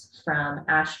mustards from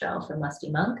Asheville, from Lusty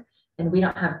Monk, and we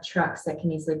don't have trucks that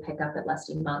can easily pick up at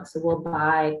Lusty Monk. So we'll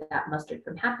buy that mustard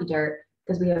from Happy Dirt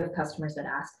because we have customers that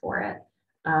ask for it.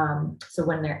 So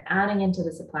when they're adding into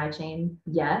the supply chain,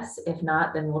 yes. If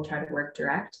not, then we'll try to work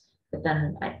direct. But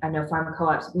then I know farm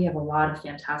co-ops, we have a lot of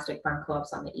fantastic farm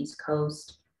co-ops on the East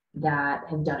Coast that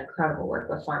have done incredible work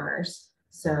with farmers.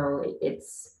 So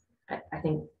it's, I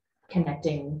think,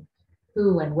 connecting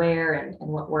who and where and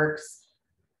what works.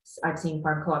 I've seen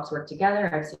farm co-ops work together.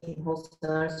 I've seen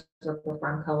wholesalers work with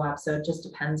farm co-ops. So it just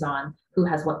depends on who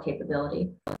has what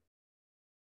capability.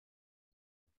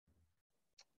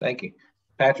 Thank you.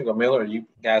 Patrick or Miller, are you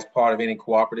guys part of any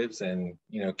cooperatives and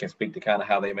can speak to kind of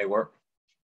how they may work?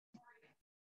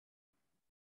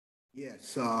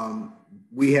 Yes,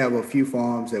 we have a few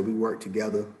farms that we work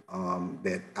together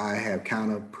that I have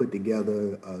kind of put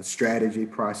together a strategy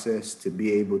process to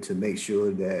be able to make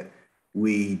sure that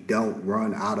we don't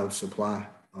run out of supply.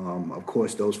 Of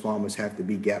course, those farmers have to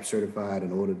be GAP certified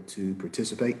in order to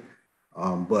participate,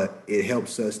 but it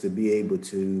helps us to be able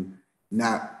to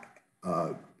not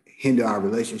hinder our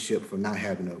relationship from not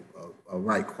having a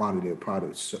right quantity of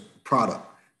product.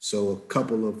 So a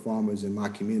couple of farmers in my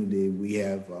community, we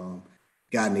have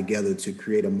gotten together to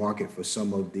create a market for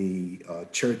some of the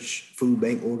church food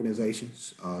bank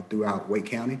organizations throughout Wake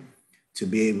County to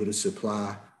be able to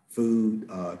supply food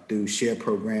through share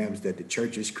programs that the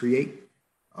churches create.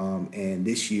 And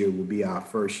this year will be our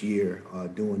first year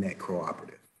doing that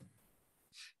cooperative.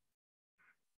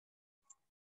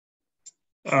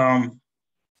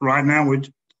 Right now,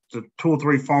 the 2 or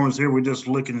 3 farmers here, we're just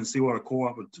looking to see what a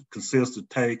co-op would consist of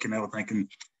take and everything. And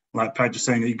like Patrick's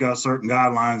saying, you got certain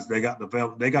guidelines they got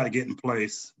developed, they got to get in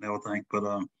place and everything. But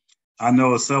I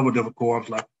know of several different co-ops,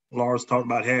 like Laura's talked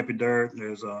about Happy Dirt.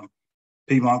 There's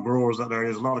Piedmont Growers out there.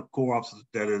 There's a lot of co-ops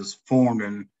that is formed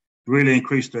and really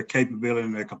increased their capability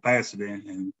and their capacity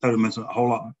and put them into a whole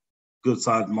lot good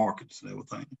sized markets and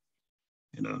everything.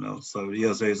 So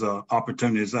yes, there's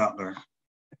opportunities out there.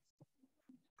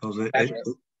 Go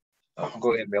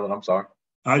ahead, Miller. I'm sorry.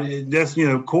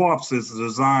 Co-ops is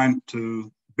designed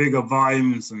to bigger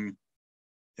volumes and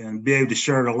be able to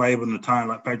share the labor and the time.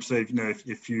 Like Patrick said,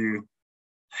 if you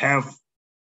have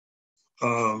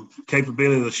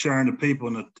capability of sharing the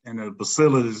people and the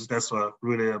facilities, that's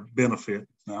really a benefit.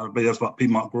 I bet that's what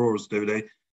Piedmont growers do.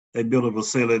 They build a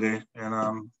facility,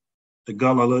 and the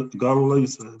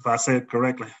Gullaloos, if I said it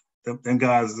correctly, them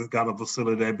guys that got a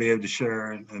facility, they'd be able to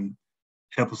share and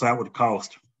help us out with the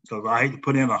cost. Because I hate to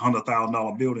put in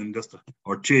 $100,000 building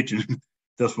or kitchen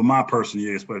just for my personal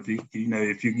use. But if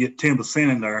you get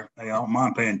 10% in there, hey, I don't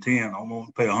mind paying 10. I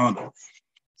won't pay 100. So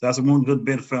that's one good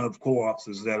benefit of co-ops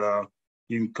is that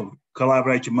you can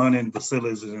collaborate your money in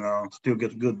facilities and still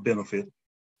get a good benefit.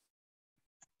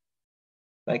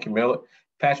 Thank you, Miller.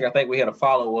 Patrick, I think we had a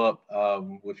follow-up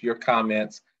with your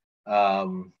comments.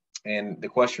 And the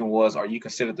question was, are you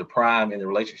considered the prime in the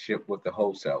relationship with the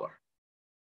wholesaler?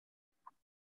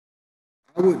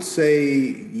 I would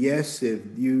say yes, if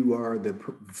you are the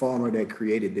farmer that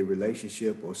created the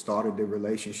relationship or started the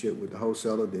relationship with the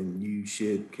wholesaler, then you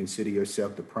should consider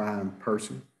yourself the prime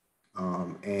person,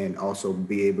 and also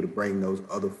be able to bring those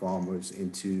other farmers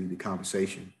into the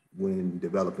conversation when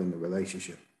developing the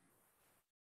relationship.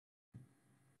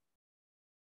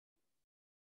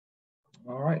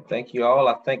 All right, thank you all.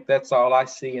 I think that's all I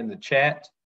see in the chat.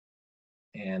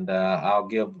 And I'll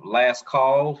give last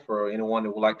call for anyone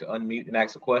who would like to unmute and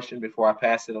ask a question before I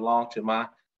pass it along to my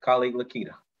colleague,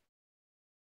 Lakita.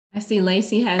 I see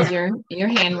Lacey has your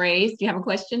hand raised. Do you have a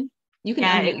question? You can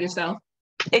unmute yourself.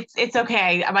 It's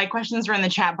okay. My questions were in the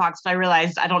chat box, but I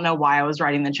realized I don't know why I was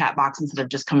writing the chat box instead of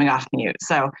just coming off mute.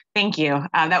 So thank you.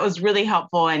 That was really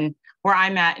helpful. And where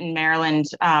I'm at in Maryland,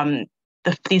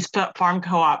 these farm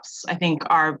co-ops, I think,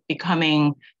 are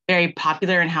becoming very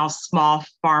popular in how small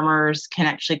farmers can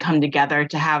actually come together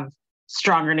to have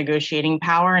stronger negotiating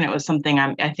power. And it was something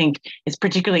I think is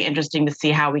particularly interesting to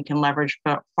see how we can leverage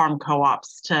farm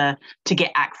co-ops to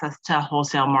get access to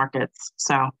wholesale markets.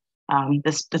 So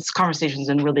this conversation's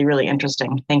been really, really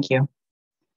interesting. Thank you.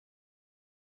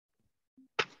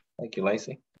 Thank you,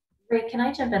 Lacey. Great. Can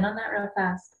I jump in on that real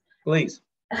fast? Please.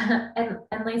 And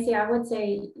Lacey, I would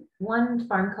say one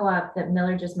farm co-op that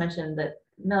Miller just mentioned that,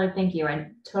 Miller, thank you. I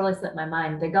totally slipped my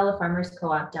mind. The Gullah Farmers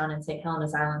Co-op down in St.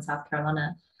 Helena's Island, South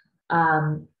Carolina.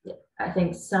 I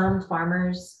think some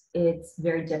farmers, it's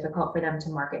very difficult for them to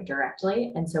market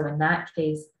directly. And so in that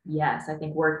case, yes, I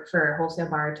think work for a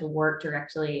wholesale buyer to work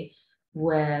directly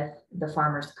with the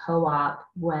farmers co-op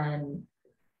when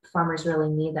farmers really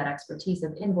need that expertise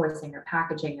of invoicing or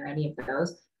packaging or any of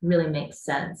those really makes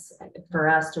sense. For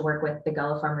us to work with the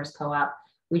Gullah Farmers Co-op,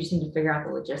 we just need to figure out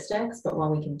the logistics. But when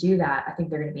we can do that, I think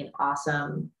they're going to be an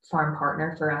awesome farm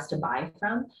partner for us to buy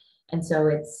from. And so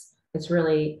it's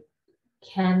really,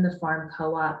 can the farm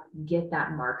co-op get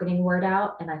that marketing word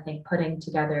out? And I think putting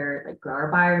together like grower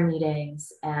buyer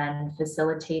meetings and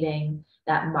facilitating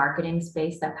that marketing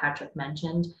space that Patrick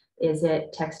mentioned. Is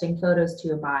it texting photos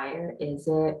to a buyer? Is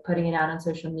it putting it out on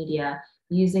social media?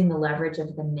 Using the leverage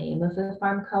of the name of the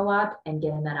farm co-op and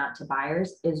getting that out to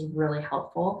buyers is really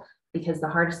helpful, because the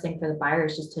hardest thing for the buyer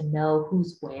is just to know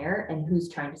who's where and who's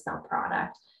trying to sell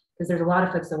product. Because there's a lot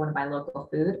of folks that want to buy local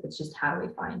food. It's just how do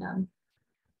we find them?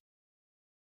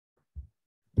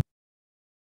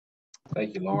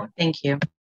 Thank you, Lauren. Thank you.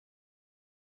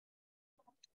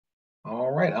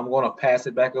 All right, I'm going to pass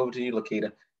it back over to you,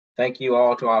 Lakita. Thank you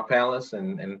all to our panelists,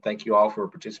 and thank you all for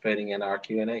participating in our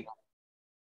Q&A.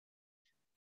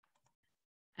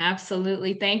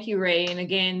 Absolutely. Thank you, Ray. And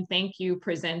again, thank you,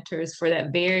 presenters, for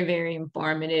that very, very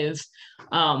informative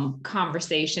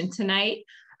conversation tonight.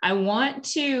 I want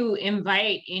to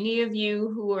invite any of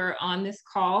you who are on this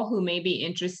call who may be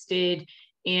interested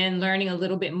in learning a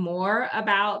little bit more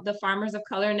about the Farmers of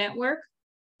Color Network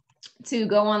to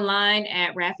go online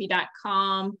at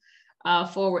RAFI.com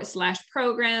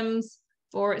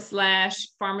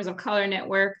 /programs/Farmers of Color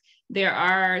Network. There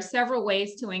are several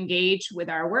ways to engage with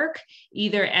our work,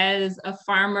 either as a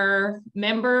farmer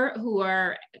member who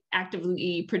are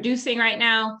actively producing right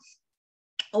now,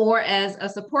 or as a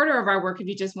supporter of our work if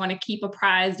you just want to keep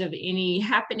apprised of any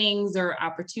happenings or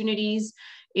opportunities.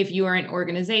 If you are an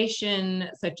organization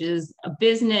such as a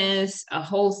business, a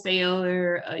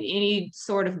wholesaler, any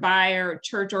sort of buyer,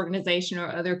 church organization, or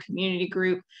other community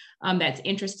group that's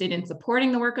interested in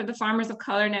supporting the work of the Farmers of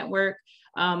Color Network,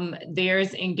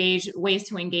 there's ways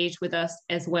to engage with us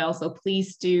as well. So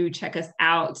please do check us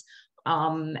out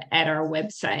at our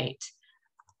website.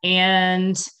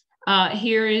 And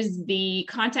here is the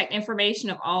contact information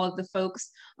of all of the folks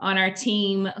on our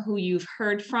team who you've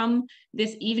heard from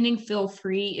this evening. Feel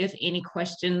free, if any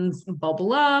questions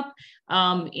bubble up,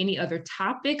 any other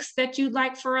topics that you'd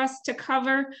like for us to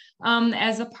cover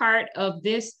as a part of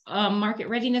this Market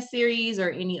Readiness series, or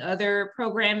any other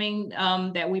programming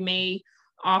that we may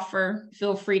offer,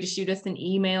 feel free to shoot us an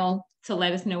email to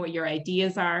let us know what your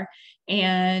ideas are.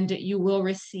 And you will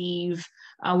receive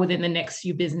within the next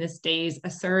few business days a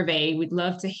survey. We'd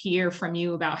love to hear from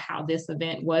you about how this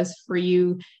event was for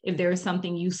you. If there is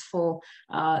something useful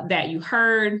that you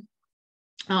heard,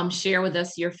 share with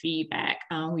us your feedback.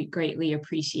 We greatly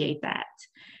appreciate that.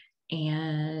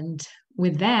 And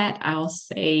with that, I'll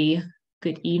say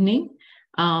good evening.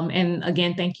 And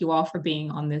again, thank you all for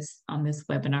being on this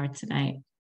webinar tonight.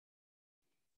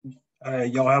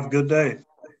 Y'all have a good day.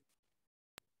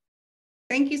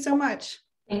 Thank you so much.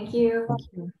 Thank you.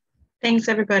 Thanks,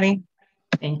 everybody.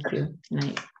 Thank you. Good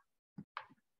night.